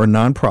 church, or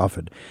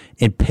nonprofit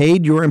and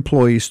paid your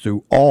employees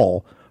through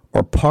all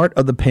or part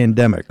of the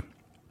pandemic,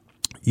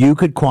 you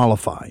could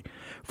qualify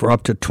for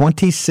up to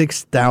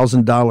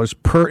 $26,000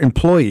 per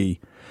employee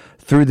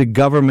through the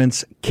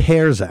government's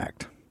CARES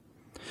Act.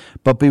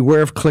 But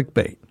beware of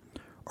clickbait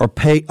or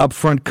pay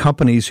upfront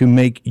companies who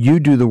make you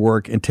do the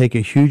work and take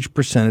a huge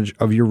percentage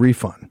of your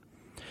refund.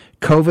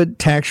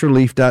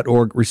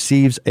 COVIDTaxRelief.org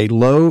receives a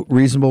low,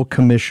 reasonable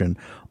commission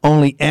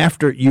only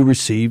after you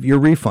receive your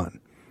refund.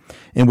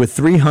 And with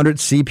 300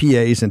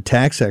 CPAs and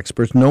tax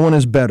experts, no one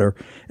is better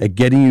at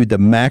getting you the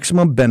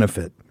maximum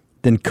benefit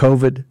than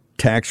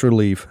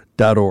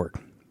COVIDTaxRelief.org.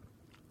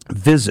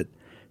 Visit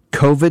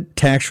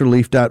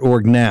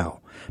COVIDTaxRelief.org now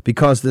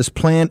because this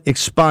plan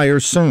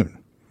expires soon.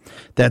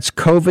 That's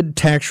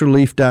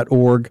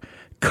COVIDTaxRelief.org,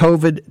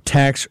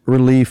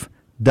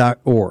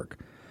 COVIDTaxRelief.org.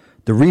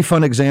 The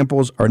refund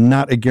examples are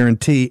not a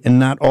guarantee, and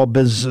not all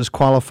businesses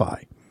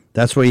qualify.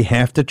 That's why you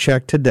have to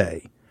check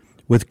today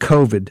with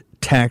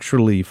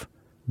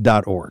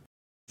COVIDTaxRelief.org.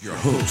 Your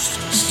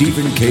host,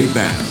 Stephen K.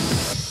 Bannon.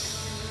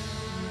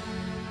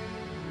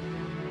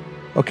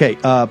 Okay,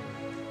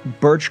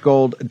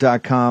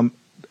 birchgold.com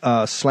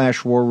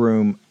 /war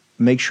room.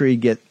 Make sure you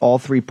get all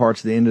three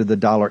parts of the End of the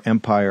Dollar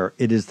Empire.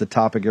 It is the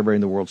topic everybody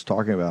in the world's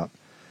talking about.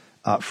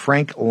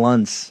 Frank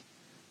Luntz.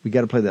 We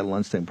got to play that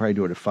Luntz thing. Probably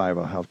do it at 5.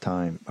 I'll have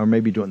time. Or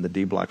maybe do it in the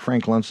D block.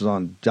 Frank Luntz is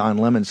on Don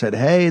Lemon, said,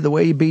 hey, the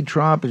way you beat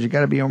Trump is you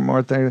got to be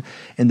more there.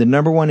 And the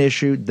number one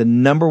issue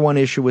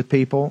with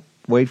people,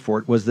 wait for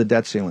it, was the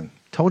debt ceiling.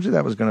 Told you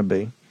that was going to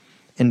be.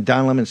 And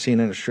Don Lemon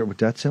CNN is sure with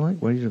debt ceiling?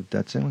 What do you do with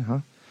debt ceiling, huh?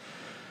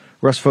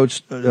 Russ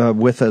Vogt's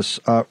with us.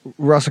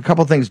 Russ, a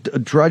couple things.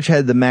 Drudge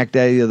had the Mac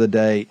Day the other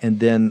day,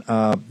 and then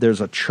there's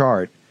a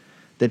chart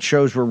that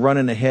shows we're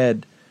running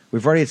ahead.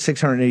 We've already had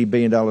 $680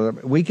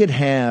 billion. We could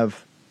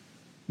have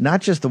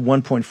not just the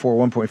 1.4,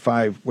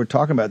 1.5 we're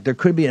talking about. There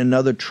could be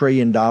another $1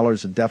 trillion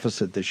of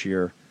deficit this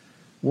year.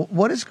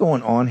 What is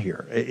going on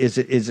here? Is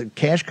it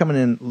cash coming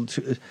in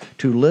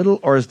too little,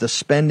 or is the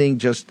spending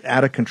just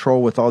out of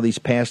control with all these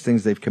past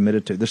things they've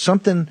committed to? There's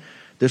something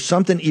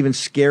even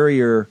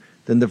scarier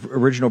than the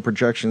original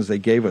projections they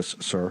gave us,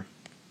 sir.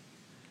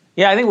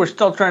 Yeah, I think we're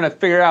still trying to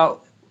figure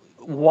out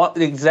what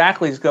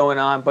exactly is going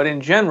on. But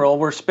in general,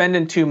 we're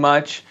spending too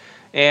much,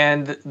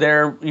 and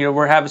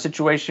we're having a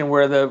situation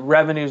where the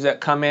revenues that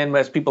come in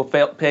as people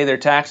pay their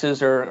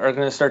taxes are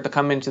going to start to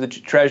come into the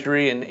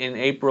Treasury in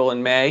April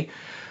and May.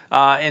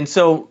 Here's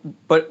the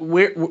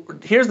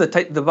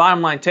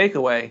bottom line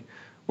takeaway: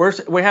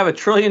 we have $1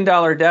 trillion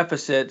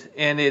deficit,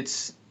 and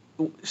it's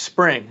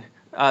spring.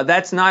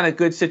 That's not a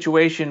good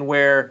situation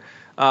where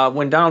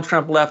when Donald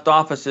Trump left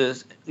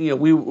offices,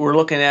 we were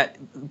looking at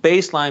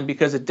baseline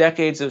because of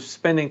decades of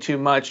spending too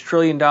much, $1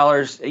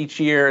 trillion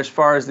each year as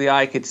far as the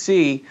eye could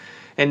see.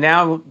 And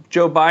now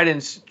Joe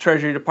Biden's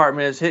Treasury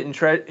Department is hitting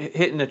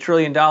 $1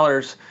 trillion,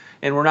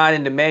 and we're not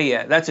into May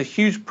yet. That's a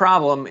huge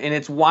problem, and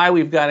it's why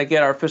we've got to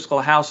get our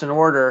fiscal house in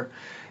order.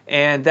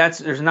 And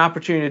there's an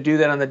opportunity to do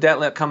that on the debt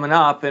limit coming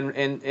up.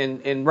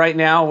 And right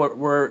now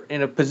we're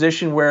in a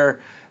position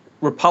where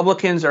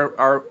Republicans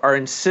are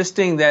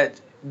insisting that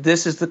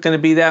this is going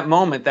to be that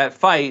moment, that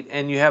fight,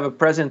 and you have a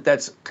president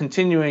that's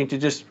continuing to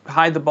just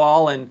hide the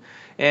ball and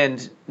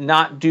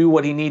not do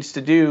what he needs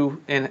to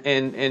do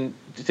and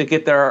to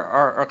get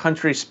our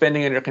country's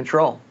spending under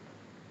control.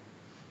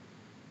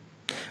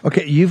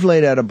 Okay, you've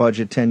laid out a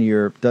budget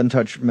 10-year, doesn't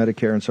touch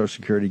Medicare and Social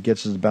Security,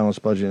 gets us a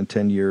balanced budget in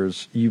 10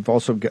 years.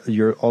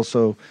 You're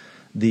also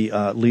the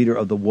leader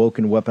of the woke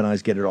and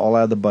weaponized, get it all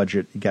out of the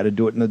budget. You got to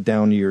do it in the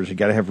down years. You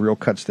got to have real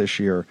cuts this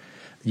year.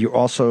 You're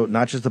also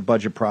not just the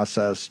budget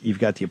process. You've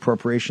got the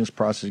appropriations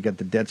process. You've got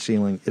the debt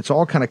ceiling. It's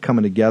all kind of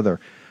coming together.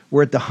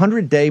 We're at the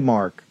 100-day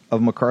mark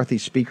of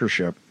McCarthy's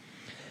speakership,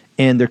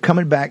 and they're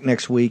coming back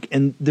next week.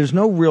 And there's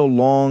no real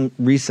long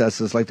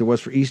recesses like there was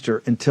for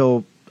Easter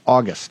until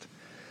August.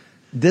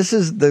 This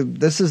is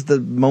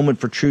the moment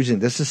for choosing.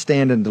 This is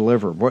stand and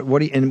deliver.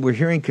 And we're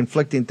hearing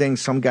conflicting things.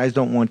 Some guys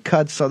don't want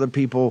cuts. Other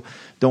people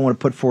don't want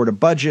to put forward a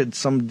budget.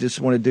 Some just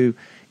want to do.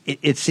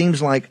 It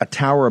seems like a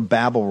Tower of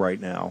Babel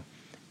right now.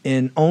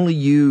 And only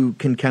you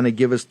can kind of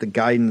give us the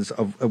guidance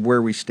of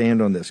where we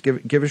stand on this.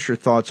 Give us your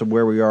thoughts of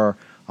where we are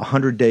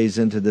 100 days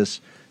into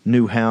this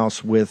new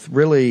House with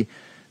really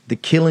the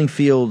killing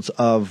fields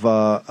of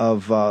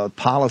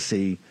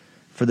policy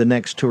for the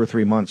next 2 or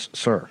 3 months,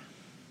 sir.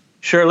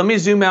 Sure. Let me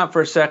zoom out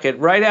for a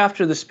second. Right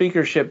after the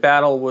speakership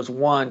battle was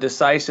won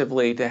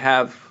decisively to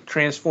have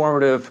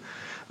transformative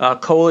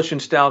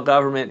coalition-style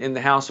government in the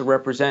House of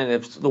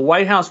Representatives, the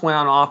White House went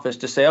on office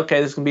to say,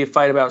 okay, this is going to be a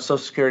fight about Social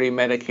Security and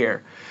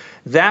Medicare.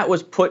 That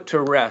was put to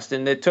rest,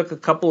 and it took a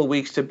couple of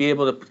weeks to be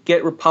able to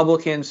get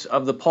Republicans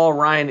of the Paul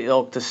Ryan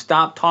ilk to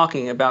stop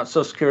talking about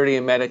Social Security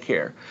and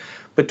Medicare.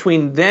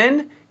 Between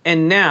then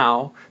and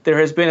now, there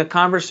has been a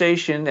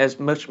conversation, as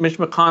Mitch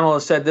McConnell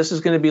has said, this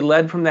is going to be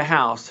led from the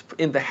House,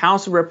 in the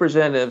House of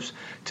Representatives,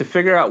 to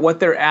figure out what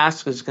their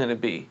ask is going to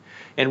be.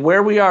 And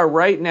where we are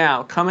right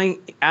now,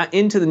 coming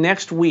into the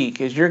next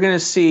week, is you're going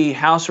to see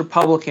House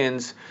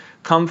Republicans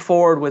come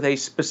forward with a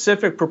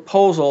specific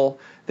proposal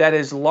that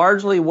is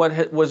largely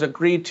what was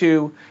agreed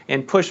to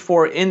and pushed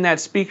for in that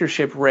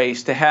speakership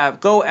race, to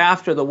go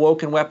after the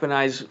woke and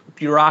weaponized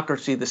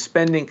bureaucracy, the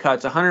spending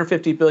cuts,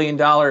 $150 billion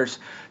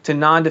to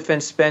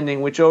non-defense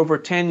spending, which over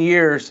 10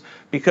 years,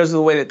 because of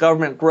the way that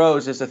government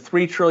grows, is a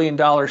 $3 trillion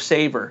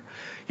saver.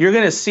 You're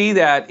going to see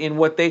that in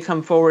what they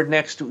come forward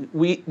next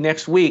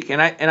week.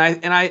 And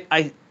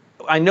I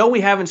I know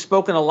we haven't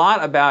spoken a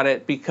lot about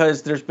it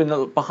because there's been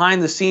a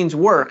behind the scenes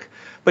work,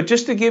 but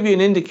just to give you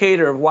an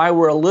indicator of why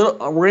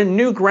we're in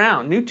new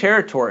ground, new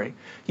territory.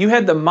 You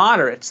had the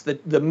moderates,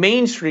 the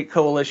Main Street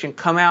Coalition,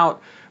 come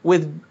out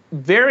with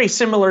very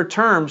similar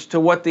terms to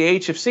what the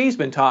HFC's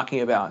been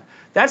talking about.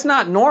 That's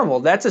not normal.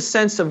 That's a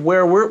sense of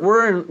where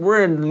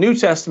we're in the New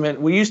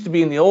Testament. We used to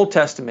be in the Old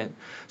Testament.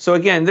 So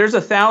again, there's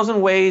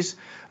 1,000 ways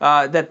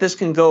that this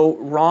can go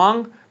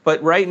wrong,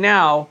 but right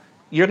now,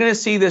 you're going to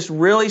see this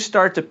really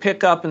start to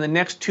pick up in the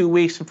next 2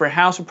 weeks. And for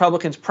House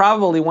Republicans,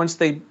 probably once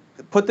they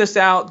put this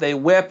out, they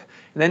whip,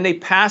 and then they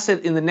pass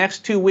it in the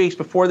next 2 weeks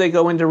before they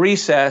go into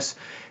recess.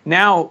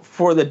 Now,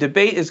 for the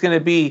debate is going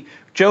to be,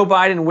 Joe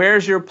Biden,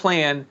 where's your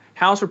plan?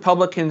 House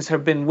Republicans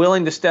have been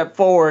willing to step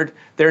forward.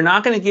 They're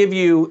not going to give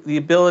you the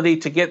ability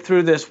to get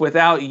through this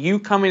without you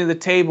coming to the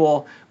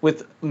table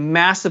with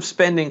massive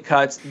spending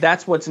cuts.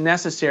 That's what's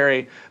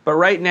necessary. But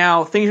right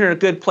now, things are in a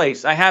good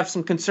place. I have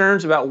some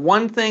concerns about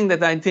one thing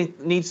that I think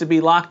needs to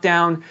be locked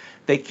down.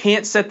 They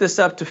can't set this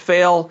up to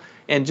fail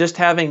and just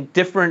having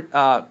different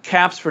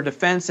caps for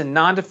defense and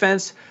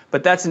non-defense.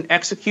 But that's an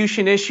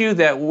execution issue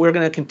that we're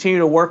going to continue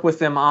to work with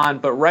them on.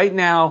 But right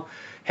now,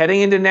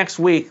 heading into next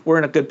week, we're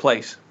in a good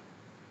place.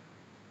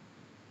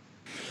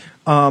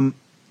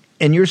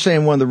 And you're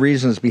saying one of the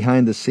reasons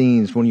behind the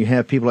scenes, when you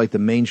have people like the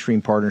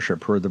Mainstream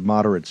Partnership, who are the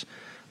moderates,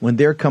 when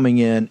they're coming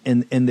in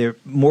and they're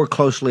more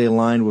closely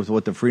aligned with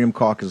what the Freedom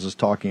Caucus is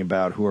talking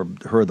about, who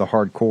are the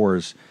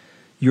hardcores,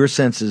 your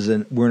sense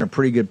is we're in a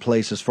pretty good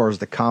place as far as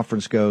the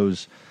conference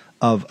goes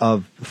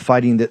of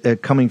fighting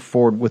that coming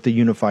forward with the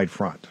unified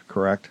front,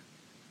 correct?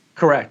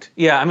 Correct.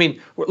 Yeah, I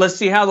mean, let's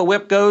see how the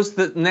whip goes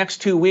the next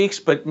 2 weeks,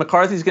 but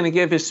McCarthy's going to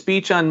give his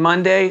speech on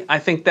Monday. I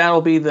think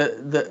that'll be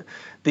the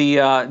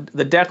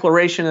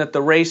declaration that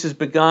the race has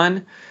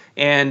begun,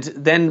 and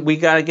then we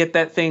got to get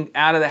that thing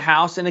out of the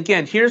House. And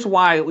again, here's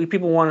why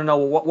people want to know,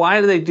 why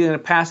are they going to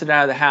pass it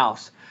out of the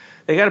House?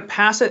 They got to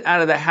pass it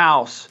out of the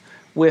House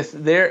with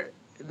their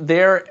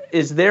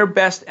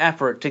best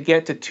effort to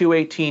get to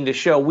 218 to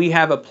show we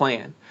have a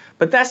plan.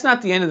 But that's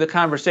not the end of the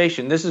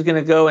conversation. This is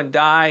going to go and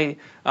die.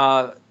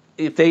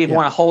 If they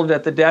want to hold it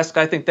at the desk,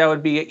 I think that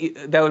would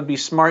be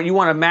smart. You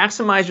want to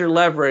maximize your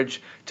leverage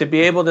to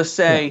be able to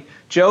say,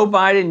 Joe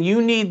Biden,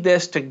 you need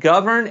this to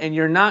govern, and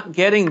you're not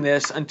getting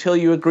this until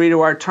you agree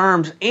to our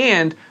terms,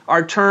 and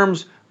our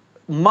terms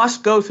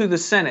must go through the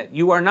Senate.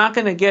 You are not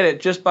going to get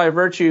it just by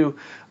virtue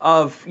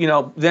of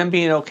them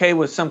being okay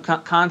with some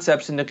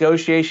concepts in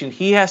negotiation.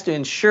 He has to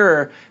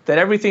ensure that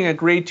everything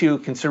agreed to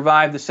can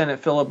survive the Senate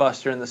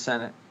filibuster in the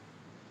Senate.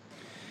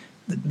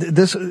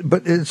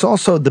 But it's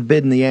also the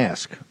bid and the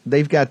ask.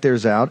 They've got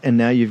theirs out, and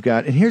now you've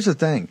got. And here's the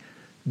thing: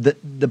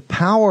 the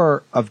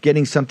power of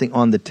getting something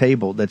on the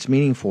table that's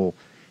meaningful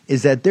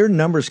is that their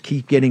numbers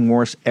keep getting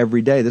worse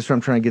every day. That's what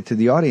I'm trying to get to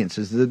the audience: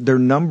 is that their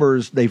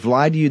numbers. They've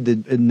lied to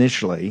you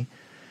initially.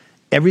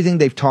 Everything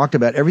they've talked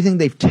about, everything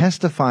they've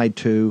testified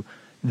to,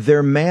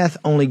 their math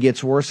only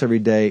gets worse every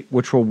day,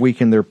 which will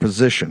weaken their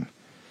position.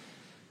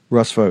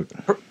 Russ Vogt.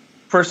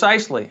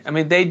 Precisely. I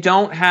mean, they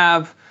don't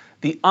have.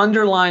 The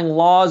underlying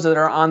laws that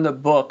are on the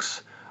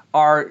books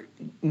are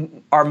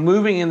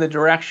moving in the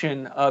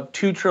direction of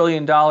 $2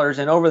 trillion,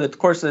 and over the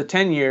course of the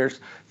 10 years,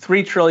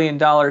 $3 trillion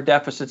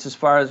deficits as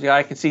far as the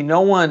eye can see.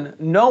 No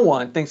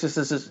one thinks this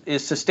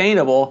is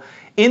sustainable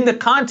in the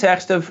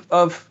context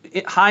of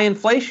high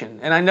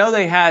inflation. And I know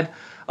they had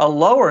a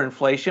lower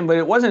inflation, but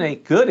it wasn't a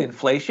good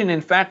inflation.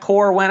 In fact,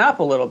 core went up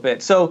a little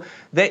bit. So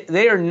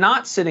they are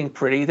not sitting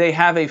pretty. They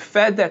have a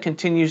Fed that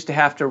continues to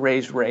have to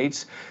raise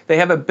rates. They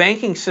have a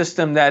banking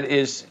system that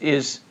is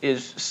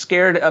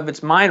scared of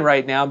its mind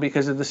right now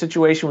because of the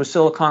situation with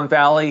Silicon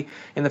Valley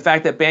and the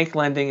fact that bank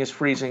lending is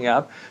freezing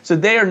up. So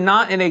they are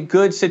not in a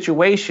good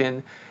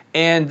situation.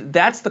 And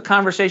that's the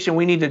conversation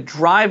we need to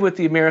drive with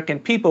the American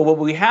people, but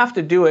we have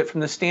to do it from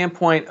the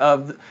standpoint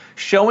of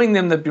showing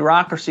them the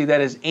bureaucracy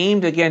that is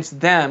aimed against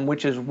them,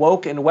 which is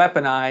woke and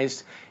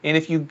weaponized. And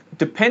if you,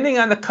 depending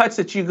on the cuts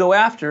that you go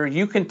after,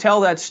 you can tell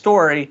that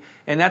story,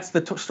 and that's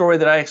the story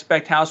that I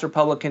expect House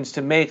Republicans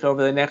to make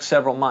over the next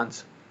several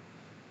months.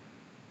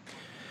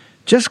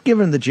 Just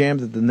given the jam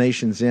that the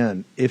nation's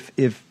in, if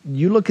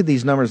you look at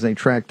these numbers and they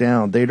track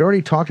down, they'd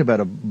already talked about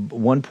a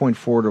 $1.4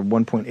 to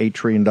 $1.8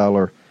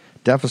 trillion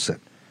deficit.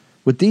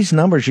 With these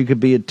numbers, you could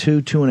be at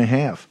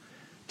 2.5.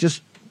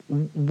 Just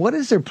what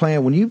is their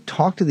plan when you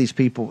talk to these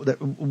people?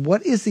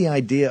 What is the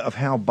idea of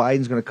how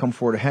Biden's going to come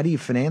forward? How do you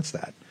finance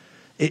that?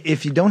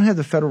 If you don't have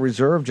the Federal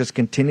Reserve just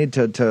continue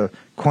to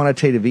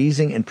quantitative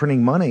easing and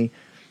printing money,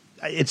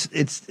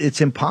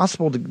 it's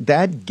impossible to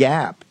that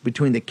gap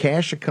between the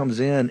cash that comes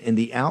in and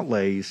the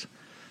outlays.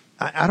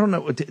 I don't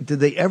know. Did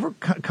they ever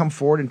come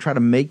forward and try to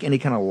make any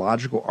kind of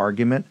logical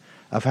argument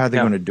of how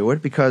they're going to do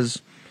it?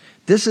 Because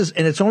this is,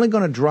 and it's only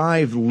going to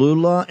drive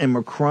Lula and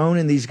Macron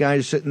and these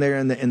guys sitting there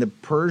and the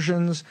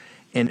Persians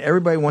and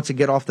everybody wants to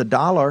get off the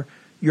dollar.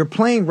 You're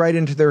playing right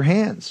into their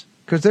hands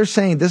because they're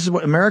saying this is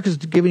what America's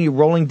giving you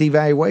rolling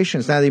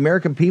devaluations. Now the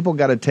American people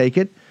got to take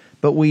it,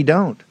 but we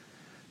don't.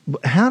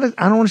 I don't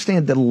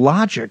understand the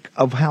logic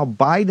of how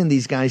Biden,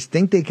 these guys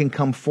think they can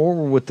come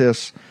forward with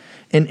this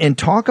and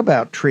talk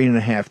about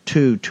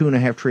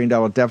 $2.5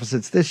 trillion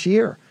deficits this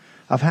year,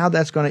 of how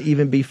that's going to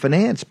even be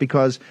financed,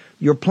 because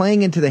you're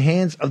playing into the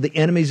hands of the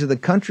enemies of the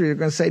country. They're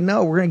going to say,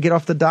 no, we're going to get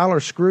off the dollar.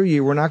 Screw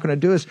you. We're not going to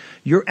do this.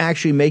 You're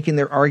actually making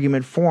their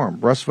argument for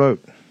them. Russ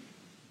Vogt.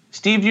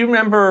 Steve, do you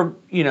remember,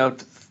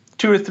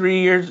 2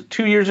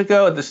 years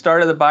ago at the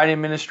start of the Biden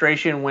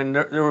administration, when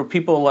there were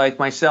people like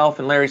myself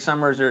and Larry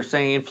Summers that are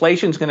saying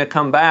inflation's going to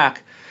come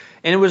back?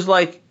 And it was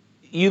like,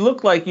 you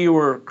looked like you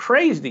were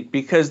crazy,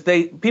 because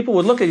people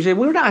would look at you and say,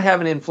 we're not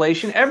having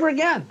inflation ever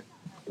again.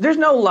 There's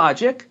no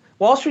logic.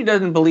 Wall Street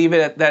doesn't believe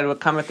that it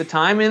would come at the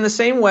time. And in the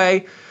same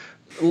way,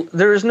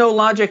 there is no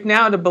logic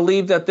now to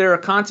believe that there are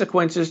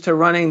consequences to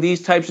running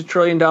these types of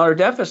trillion-dollar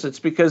deficits,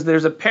 because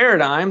there's a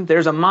paradigm,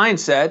 there's a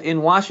mindset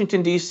in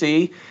Washington,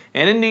 D.C.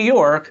 and in New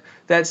York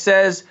that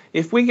says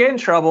if we get in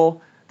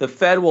trouble, the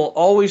Fed will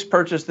always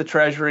purchase the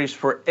treasuries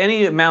for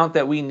any amount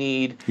that we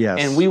need,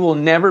 and we will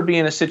never be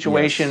in a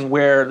situation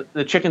where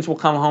the chickens will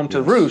come home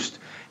to roost.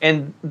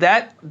 And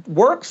that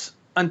works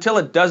until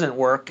it doesn't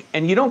work,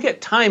 and you don't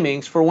get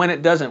timings for when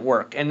it doesn't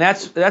work. And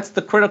that's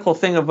the critical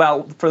thing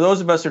about, for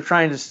those of us who are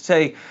trying to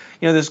say,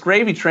 this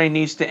gravy train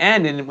needs to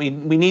end, and we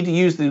need to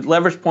use the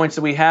leverage points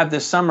that we have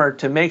this summer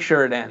to make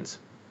sure it ends.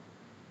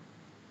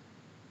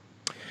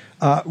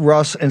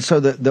 Russ, and so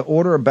the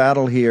order of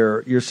battle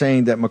here, you're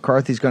saying that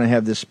McCarthy's going to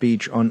have this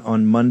speech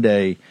on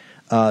Monday.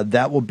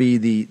 That will be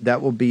the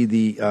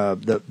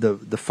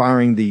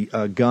firing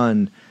the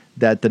gun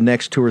that the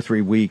next 2 or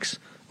 3 weeks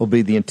will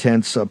be the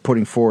intense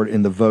putting forward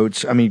in the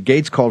votes. I mean,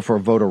 Gates called for a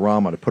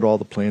vote-a-rama to put all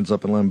the plans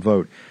up and let them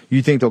vote.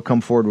 You think they'll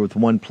come forward with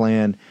one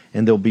plan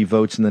and there'll be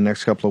votes in the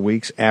next couple of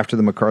weeks after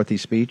the McCarthy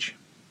speech?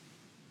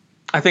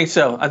 I think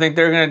so. I think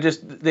they're going to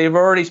they've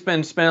already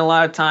spent a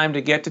lot of time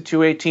to get to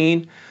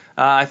 218.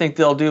 I think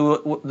they'll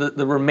do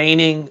the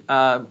remaining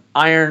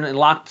iron and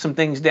lock some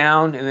things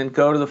down, and then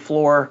go to the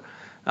floor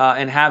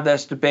and have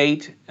this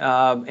debate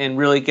and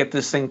really get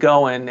this thing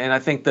going. And I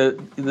think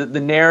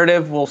the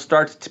narrative will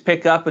start to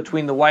pick up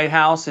between the White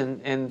House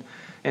and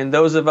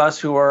those of us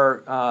who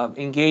are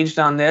engaged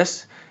on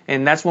this.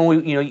 And that's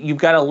when you've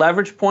got a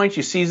leverage point.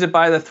 You seize it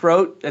by the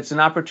throat. It's an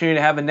opportunity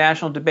to have a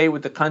national debate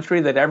with the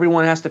country that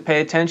everyone has to pay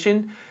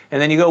attention.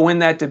 And then you go win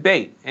that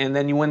debate, and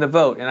then you win the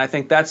vote. And I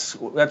think that's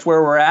where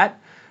we're at.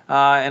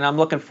 And I'm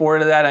looking forward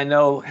to that. I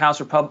know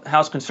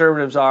House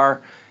conservatives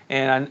are.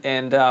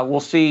 And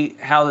we'll see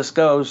how this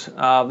goes.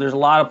 There's a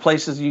lot of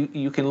places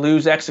you can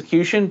lose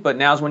execution, but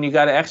now's when you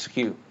got to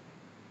execute.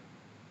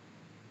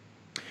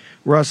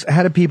 Russ,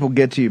 how do people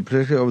get to you,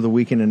 particularly over the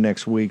weekend and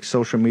next week?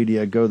 Social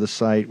media, go to the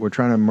site. We're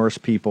trying to immerse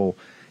people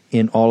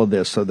in all of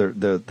this. So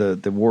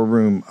the War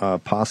Room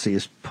posse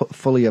is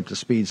fully up to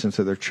speed since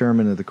they're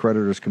chairman of the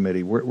Creditors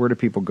Committee. Where do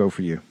people go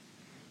for you?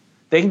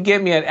 They can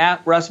get me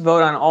at Russ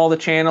Vogt on all the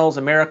channels,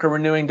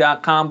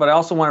 AmericaRenewing.com. But I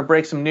also want to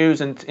break some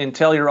news and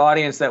tell your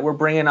audience that we're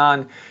bringing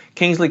on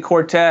Kingsley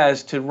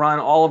Cortez to run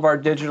all of our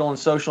digital and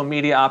social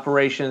media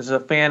operations. A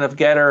fan of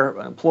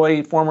Getter,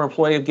 former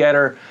employee of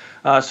Getter.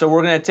 So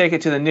we're going to take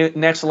it to the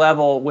next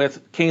level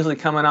with Kingsley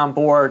coming on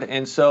board.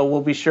 And so we'll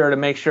be sure to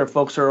make sure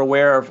folks are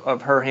aware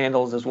of her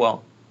handles as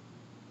well.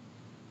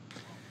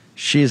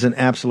 She's an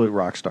absolute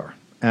rock star.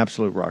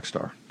 Absolute rock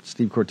star.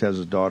 Steve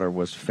Cortez's daughter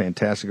was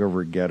fantastic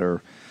over at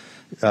Getter.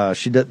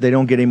 They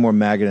don't get any more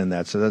MAGA than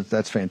that, so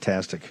that's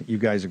fantastic. You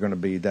guys are going to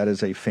be, that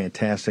is a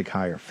fantastic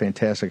hire,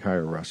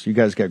 Russ. You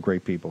guys got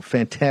great people,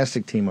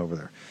 fantastic team over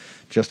there,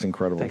 just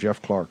incredible. Thank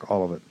Jeff Clark,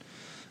 all of it,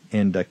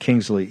 and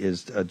Kingsley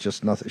is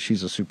just nothing.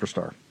 She's a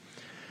superstar.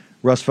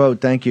 Russ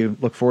Vogt, thank you.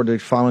 Look forward to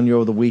following you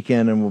over the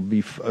weekend, and we'll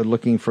be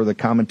looking for the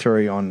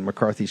commentary on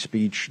McCarthy's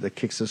speech that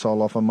kicks this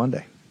all off on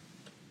Monday.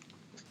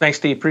 Thanks,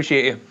 Steve.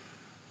 Appreciate you.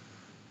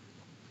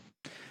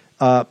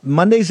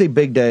 Monday's a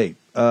big day.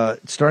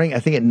 Starting, I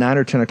think, at 9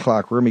 or 10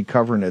 o'clock, we're going to be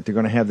covering it. They're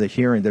going to have the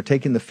hearing. They're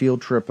taking the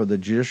field trip of the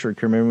Judiciary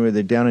Committee. Remember,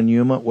 they're down in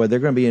Yuma. Well, they're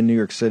going to be in New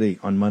York City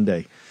on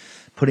Monday,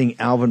 putting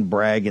Alvin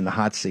Bragg in the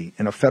hot seat.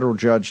 And a federal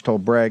judge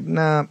told Bragg,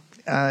 nah,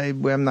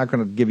 I'm not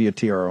going to give you a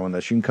TRO on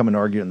this. You can come and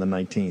argue it on the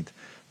 19th.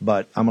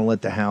 But I'm going to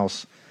let the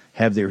House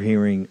have their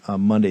hearing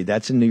Monday.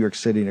 That's in New York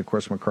City, and, of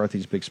course,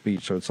 McCarthy's big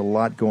speech. So it's a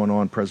lot going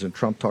on. President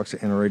Trump talks to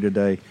NRA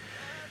today.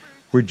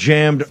 We're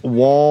jammed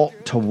wall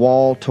to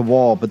wall to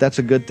wall, but that's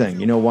a good thing.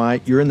 You know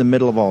why? You're in the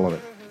middle of all of it,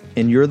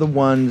 and you're the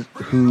ones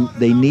who,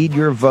 they need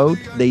your vote.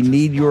 They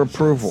need your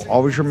approval.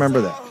 Always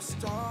remember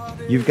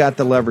that. You've got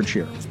the leverage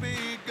here.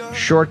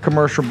 Short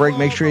commercial break.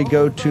 Make sure you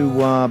go to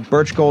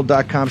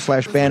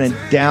birchgold.com/ban and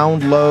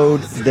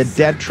download The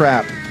Debt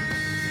Trap,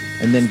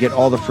 and then get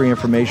all the free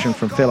information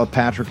from Philip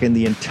Patrick and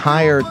the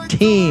entire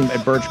team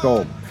at Birch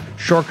Gold.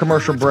 Short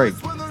commercial break.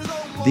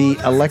 The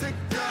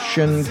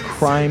Election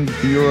Crime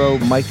Bureau,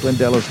 Mike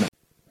Lindell is next.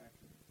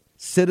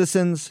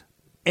 Citizens,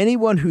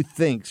 anyone who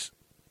thinks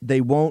they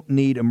won't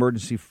need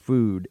emergency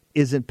food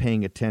isn't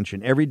paying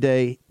attention. Every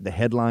day, the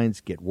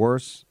headlines get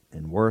worse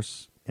and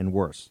worse and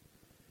worse.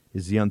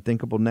 Is the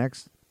unthinkable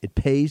next? It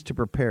pays to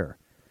prepare.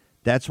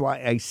 That's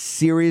why I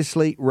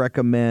seriously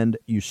recommend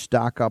you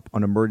stock up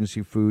on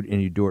emergency food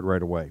and you do it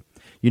right away.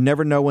 You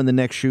never know when the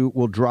next shoe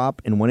will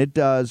drop, and when it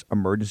does,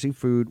 emergency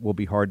food will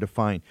be hard to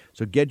find.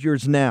 So get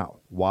yours now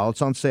while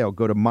it's on sale.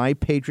 Go to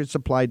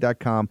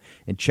mypatriotsupply.com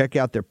and check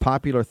out their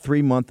popular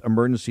 3-month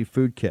emergency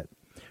food kit.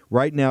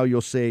 Right now,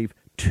 you'll save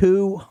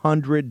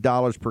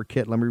 $200 per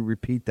kit. Let me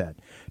repeat that.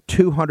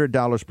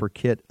 $200 per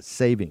kit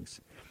savings.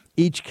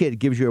 Each kit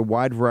gives you a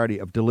wide variety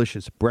of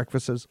delicious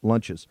breakfasts,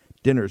 lunches,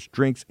 dinners,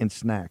 drinks, and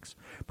snacks,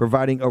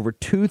 providing over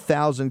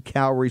 2,000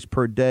 calories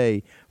per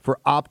day for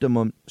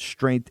optimum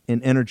strength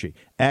and energy.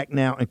 Act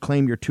now and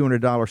claim your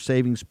 $200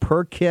 savings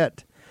per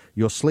kit.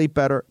 You'll sleep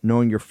better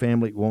knowing your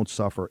family won't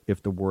suffer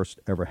if the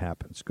worst ever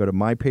happens. Go to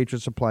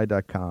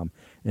mypatriotsupply.com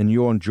and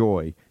you'll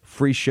enjoy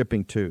free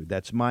shipping too.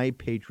 That's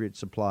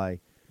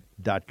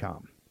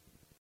mypatriotsupply.com.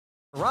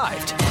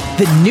 Arrived.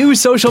 The new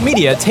social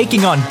media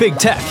taking on big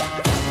tech,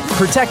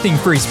 protecting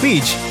free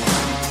speech,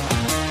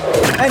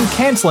 and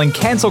canceling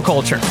cancel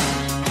culture.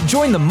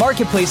 Join the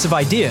marketplace of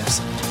ideas.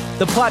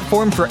 The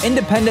platform for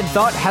independent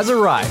thought has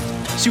arrived.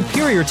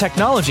 Superior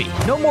technology.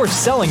 No more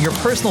selling your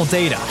personal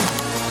data.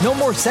 No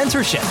more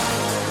censorship.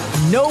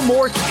 No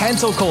more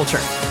cancel culture.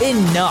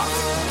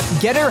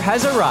 Enough. Getter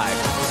has arrived.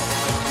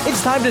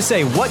 It's time to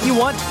say what you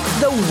want,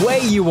 the way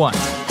you want.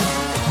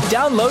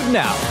 Download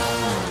now.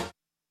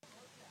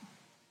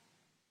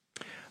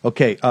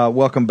 Okay,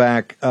 welcome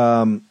back.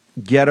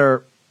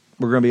 Getter,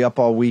 we're going to be up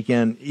all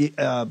weekend.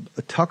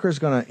 Tucker's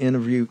going to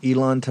interview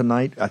Elon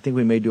tonight. I think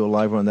we may do a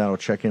live one on that. I'll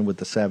check in with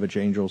the Savage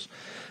Angels.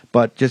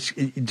 But just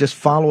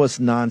follow us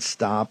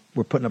nonstop.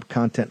 We're putting up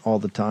content all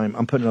the time.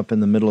 I'm putting up in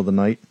the middle of the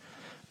night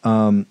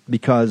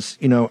because,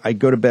 I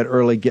go to bed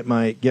early, get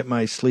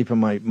my sleep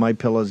in my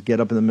pillows, get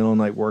up in the middle of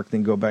the night, work,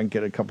 then go back and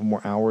get a couple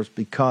more hours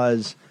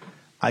because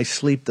I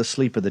sleep the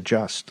sleep of the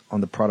just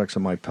on the products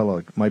of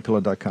MyPillow.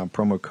 MyPillow.com,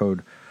 promo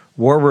code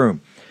War Room.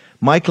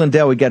 Mike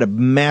Lindell, we got a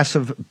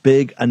massive,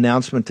 big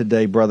announcement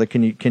today, brother.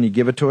 Can you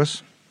give it to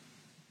us?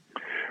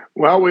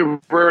 Well,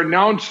 we're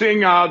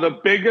announcing the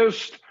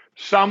biggest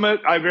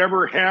summit I've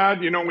ever had.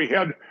 We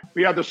had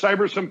the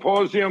Cyber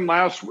Symposium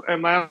last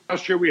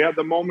year. We had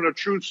the Moment of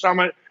Truth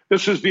Summit.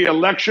 This is the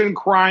Election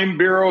Crime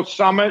Bureau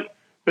Summit.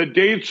 The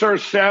dates are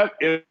set.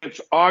 It's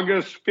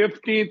August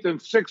 15th and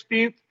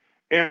 16th,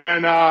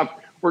 and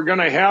we're going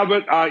to have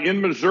it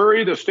in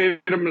Missouri, the state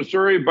of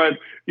Missouri, but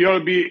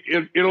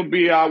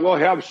we'll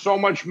have so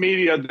much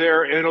media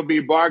there, and it'll be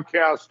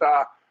broadcast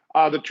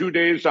the 2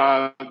 days,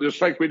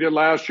 just like we did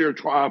last year,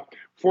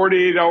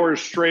 48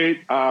 hours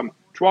straight, 12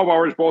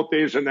 hours both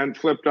days, and then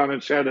flipped on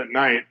its head at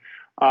night.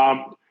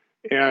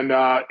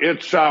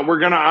 It's we're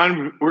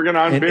gonna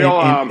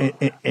unveil.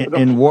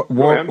 And War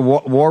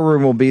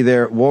Room will be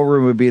there. War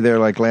Room will be there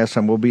like last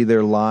time. We'll be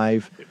there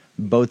live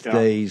both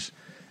days.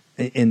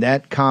 In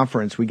that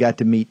conference, we got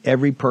to meet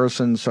every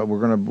person, so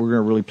we're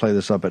gonna really play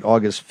this up at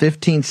August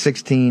 15,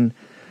 16,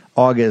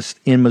 August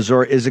in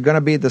Missouri. Is it going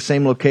to be at the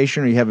same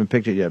location, or you haven't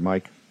picked it yet,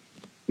 Mike?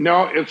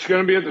 No, it's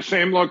going to be at the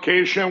same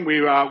location.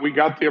 We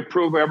got the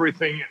approval,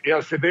 everything.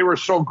 Yes, they were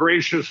so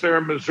gracious there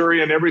in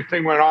Missouri, and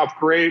everything went off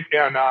great,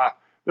 and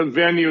the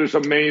venue is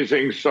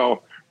amazing.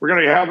 So we're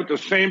going to have it the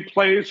same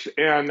place,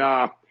 and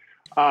it'll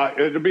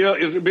be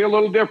a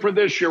little different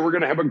this year. We're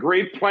going to have a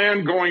great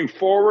plan going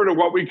forward of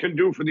what we can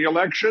do for the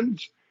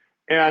elections,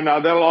 and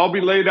that'll all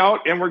be laid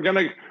out. And we're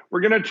going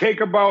to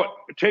take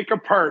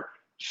apart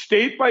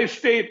state by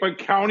state, but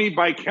county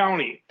by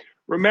county.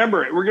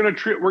 Remember, we're going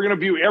to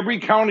view every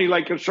county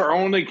like it's our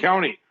only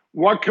county.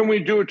 What can we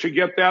do to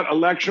get that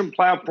election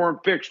platform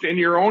fixed in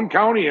your own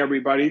county,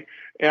 everybody?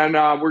 And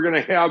we're going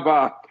to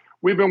have.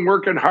 We've been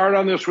working hard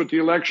on this with the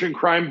Election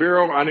Crime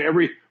Bureau on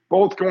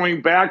both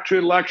going back to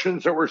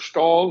elections that were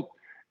stalled,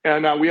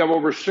 and we have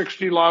over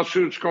 60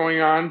 lawsuits going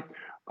on.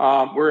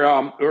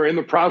 We're in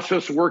the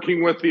process of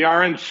working with the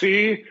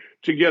RNC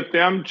to get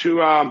them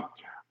to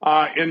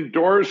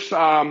endorse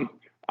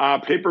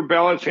paper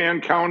ballots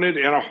hand counted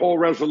and a whole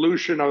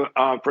resolution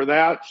for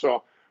that.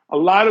 So a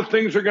lot of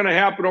things are going to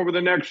happen over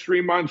the next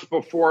 3 months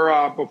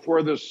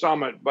before this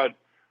summit, but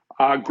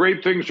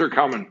great things are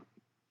coming.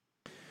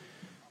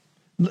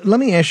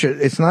 Let me ask you,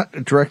 it's not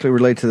directly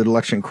related to the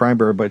Election Crime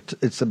Bureau, but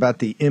it's about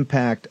the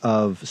impact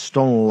of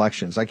stolen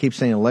elections. I keep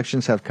saying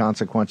elections have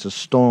consequences.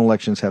 Stolen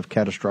elections have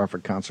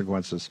catastrophic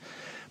consequences.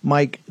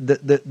 Mike,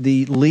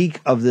 the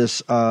leak of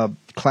this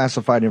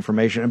classified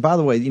information, and by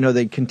the way,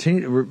 they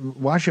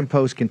Washington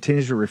Post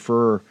continues to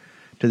refer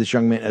to this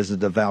young man as a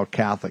devout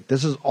Catholic.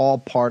 This is all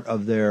part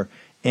of their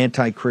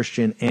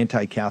anti-Christian,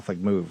 anti-Catholic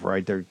move,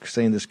 right? They're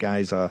saying this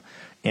guy's a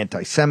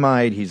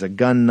anti-Semite, he's a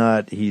gun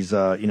nut, he's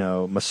a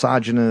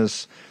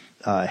misogynist,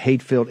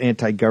 hate-filled,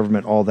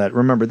 anti-government, all that.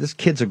 Remember, this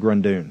kid's a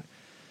Grundoon.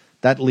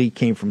 That leak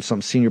came from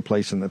some senior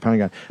place in the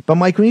Pentagon. But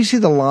Mike, when you see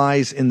the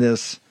lies in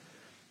this,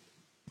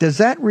 does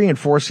that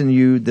reinforce in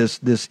you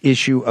this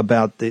issue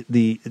about that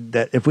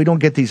if we don't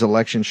get these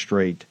elections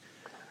straight,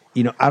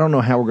 I don't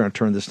know how we're going to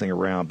turn this thing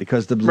around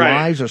because the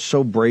lies are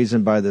so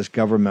brazen by this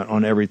government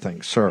on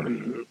everything,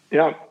 sir.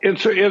 Yeah,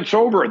 it's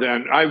over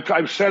then.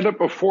 I've said it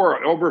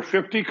before. Over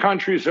 50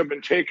 countries have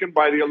been taken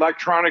by the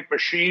electronic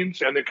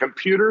machines and the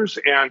computers,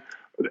 and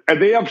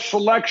they have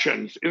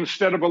selections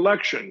instead of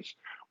elections.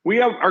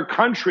 Our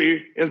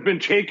country has been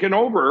taken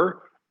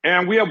over,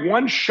 and we have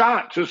one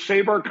shot to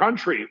save our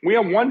country. We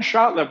have one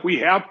shot left. We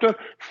have to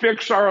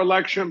fix our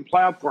election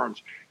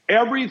platforms.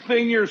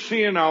 Everything you're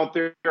seeing out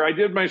there, I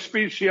did my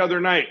speech the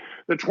other night.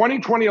 The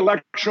 2020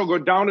 election will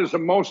go down as the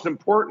most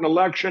important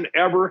election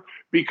ever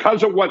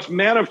because of what's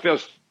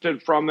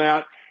manifested from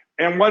that.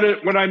 And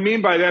what I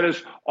mean by that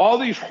is all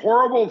these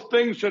horrible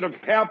things that have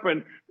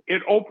happened,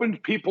 it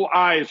opened people's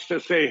eyes to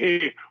say,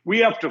 hey, we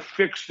have to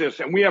fix this,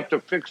 and we have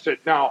to fix it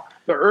now.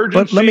 The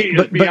urgency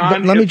is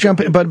beyond. Let me jump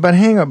in. But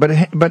hang on.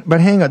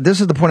 But hang on. This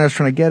is the point I was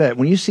trying to get at.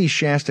 When you see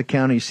Shasta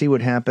County, you see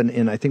what happened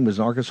in, I think it was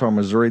Arkansas or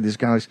Missouri, these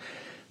guys.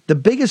 The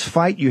biggest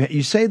fight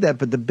you say that,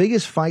 but the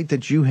biggest fight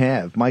that you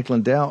have, Mike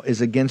Lindell, is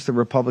against the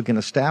Republican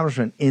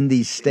establishment in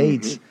these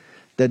states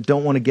that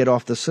don't want to get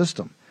off the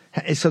system.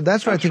 So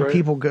that's why I think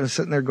people are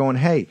sitting there going,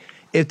 hey,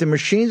 if the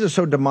machines are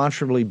so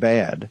demonstrably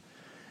bad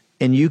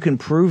and you can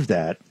prove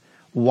that,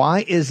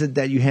 why is it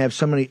that you have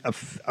so many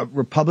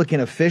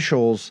Republican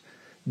officials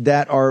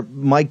that are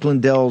Mike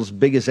Lindell's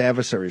biggest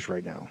adversaries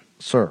right now,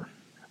 sir?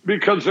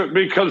 Because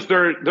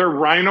they're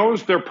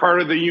rhinos. They're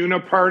part of the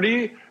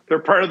Uniparty. They're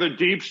part of the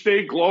deep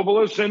state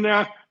globalists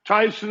and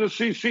ties to the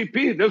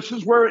CCP. This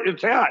is where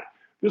it's at.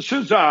 This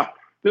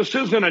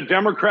isn't a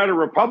Democrat or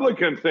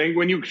Republican thing.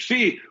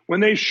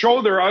 When they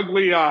show their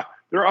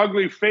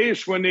ugly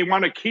face when they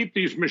want to keep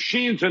these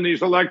machines and these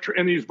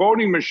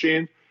voting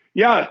machines,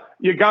 yeah,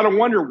 you got to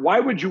wonder, why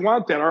would you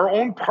want that? Our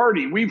own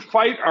party, we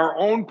fight our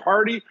own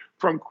party,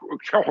 from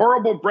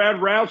horrible Brad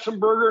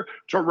Rassenberger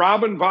to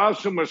Robin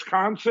Voss in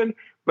Wisconsin.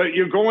 But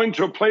you go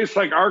into a place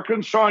like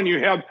Arkansas and you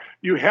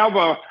have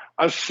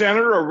a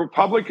senator, a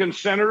Republican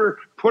senator,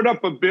 put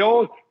up a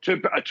bill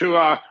to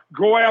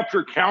go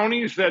after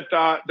counties that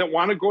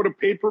want to go to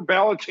paper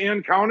ballots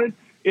hand counted.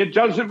 It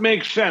doesn't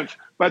make sense,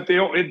 but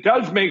it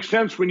does make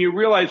sense when you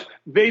realize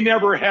they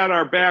never had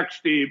our back,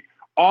 Steve.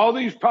 All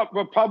these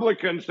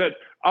Republicans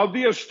of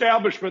the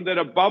establishment that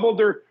have bubbled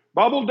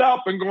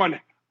up and going,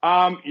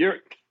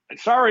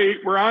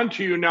 we're on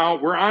to you now.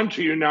 We're on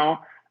to you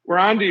now. We're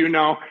on to you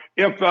now.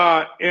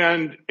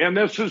 And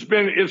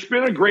it's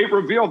been a great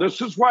reveal.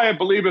 This is why I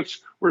believe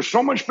we're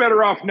so much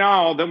better off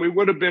now than we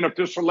would have been if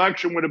this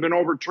election would have been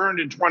overturned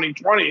in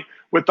 2020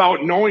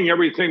 without knowing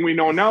everything we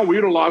know now.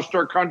 We'd have lost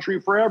our country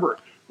forever.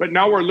 But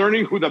now we're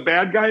learning who the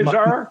bad guys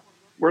are.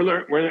 We're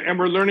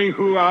learning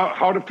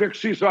how to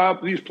fix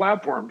these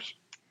platforms.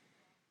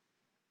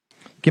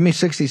 Give me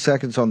 60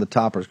 seconds on the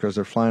toppers because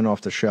they're flying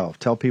off the shelf.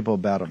 Tell people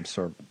about them,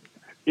 sir.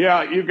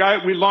 Yeah,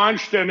 we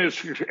launched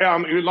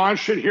we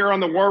launched it here on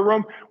the War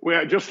Room.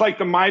 Just like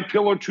the My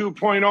Pillow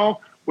 2.0,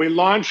 we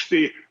launched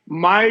the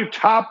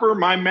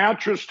My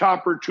Mattress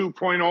Topper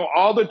 2.0.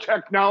 All the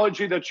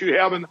technology that you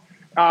have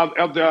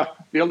of the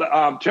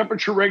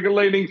temperature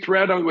regulating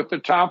thread with the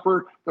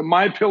topper, the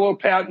My Pillow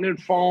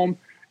patented foam,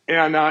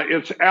 and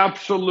it's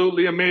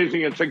absolutely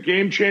amazing. It's a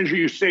game changer.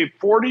 You save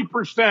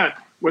 40%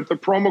 with the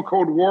promo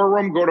code War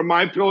Room. Go to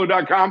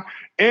mypillow.com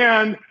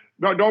and.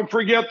 No, don't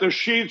forget the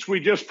sheets.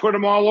 We just put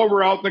them all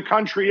over out in the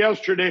country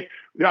yesterday.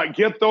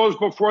 Get those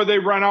before they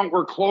run out.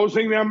 We're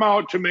closing them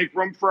out to make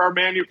room for our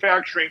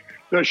manufacturing.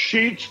 The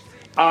sheets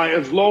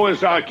as low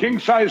as king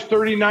size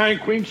 39,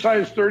 queen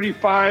size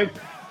 35,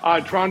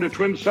 down to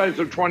twin size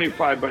of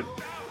 25. But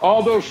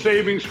all those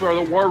savings for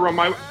the War Room.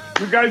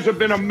 You guys have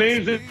been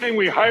amazing.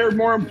 We hired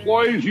more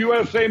employees.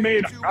 USA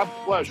made. God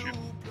bless you.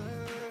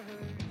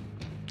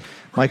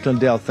 Mike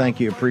Lindell, thank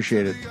you.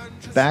 Appreciate it.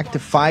 Back to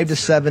 5 to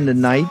 7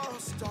 tonight.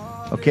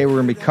 Okay,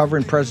 we're going to be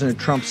covering President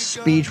Trump's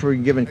speech. We're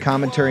giving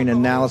commentary and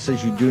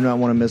analysis. You do not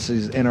want to miss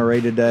his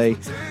NRA today.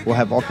 We'll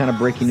have all kind of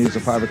breaking news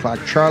at 5 o'clock.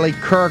 Charlie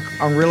Kirk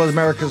on Real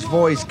America's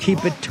Voice.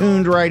 Keep it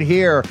tuned right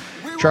here.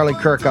 Charlie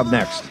Kirk up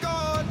next.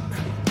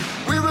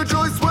 We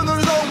rejoice when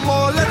there's no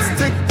more.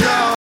 Let's take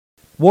down.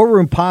 War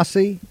Room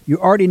Posse, you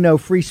already know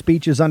free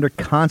speech is under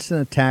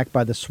constant attack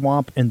by the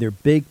swamp and their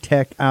big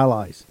tech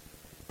allies.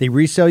 They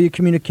resell your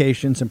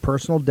communications and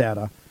personal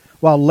data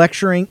while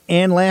lecturing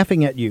and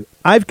laughing at you.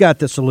 I've got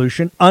the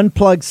solution.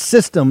 Unplugged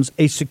Systems,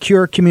 a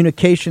secure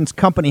communications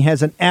company,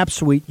 has an app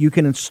suite you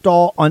can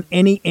install on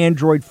any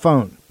Android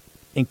phone,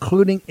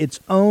 including its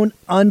own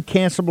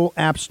uncancelable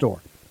app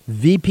store,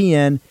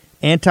 VPN,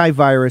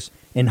 antivirus,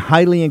 and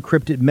highly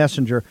encrypted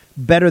messenger,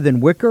 better than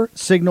Wicker,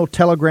 Signal,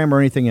 Telegram, or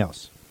anything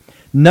else.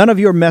 None of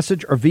your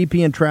message or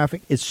VPN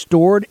traffic is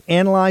stored,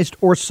 analyzed,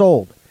 or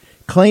sold.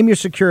 Claim your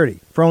security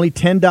for only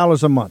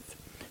 $10 a month.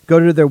 Go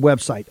to their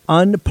website,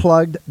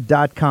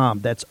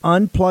 unplugged.com. That's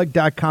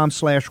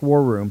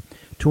unplugged.com/war room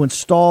to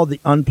install the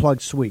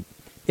Unplugged suite.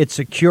 It's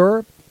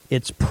secure,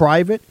 it's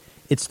private,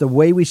 it's the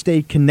way we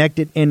stay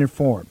connected and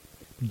informed.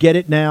 Get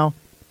it now.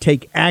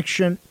 Take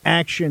action,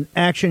 action,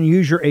 action.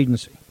 Use your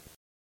agency.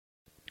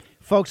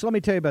 Folks, let me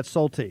tell you about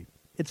Solti.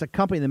 It's a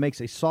company that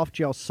makes a soft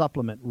gel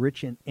supplement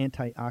rich in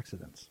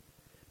antioxidants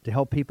to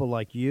help people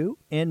like you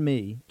and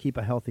me keep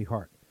a healthy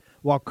heart.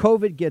 While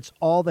COVID gets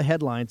all the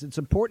headlines, it's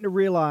important to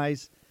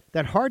realize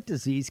that heart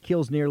disease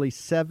kills nearly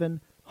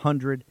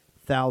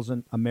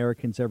 700,000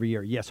 Americans every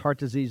year. Yes, heart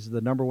disease is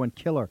the number one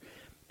killer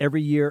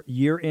every year,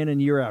 year in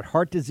and year out.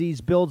 Heart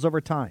disease builds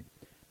over time.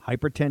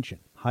 Hypertension,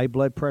 high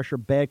blood pressure,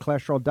 bad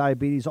cholesterol,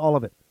 diabetes, all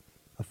of it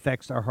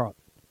affects our heart.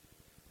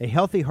 A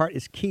healthy heart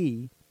is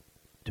key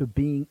to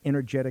being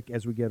energetic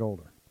as we get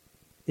older.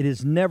 It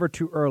is never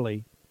too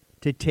early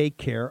to take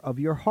care of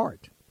your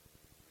heart.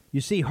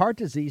 You see, heart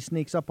disease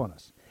sneaks up on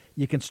us.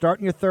 You can start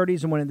in your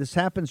 30s, and when this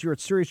happens, you're at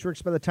serious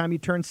risk by the time you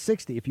turn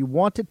 60. If you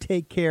want to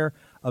take care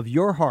of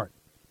your heart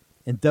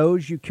and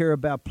those you care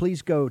about,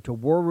 please go to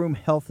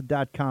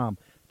warroomhealth.com.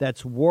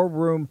 That's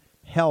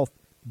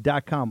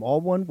warroomhealth.com.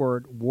 All one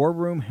word,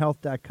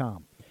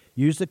 warroomhealth.com.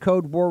 Use the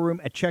code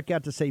WARROOM at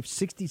checkout to save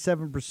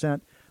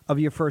 67% of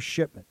your first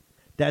shipment.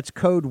 That's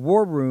code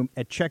WARROOM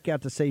at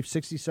checkout to save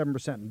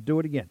 67%. And do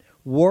it again.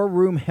 War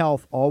Room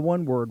Health, all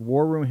one word,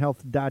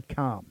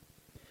 warroomhealth.com.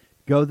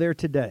 Go there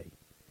today.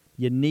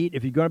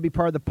 If you're going to be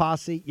part of the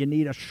posse, you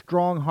need a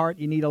strong heart.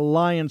 You need a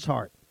lion's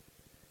heart.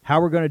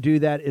 How we're going to do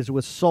that is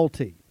with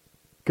Solti.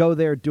 Go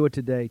there, do it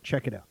today.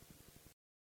 Check it out.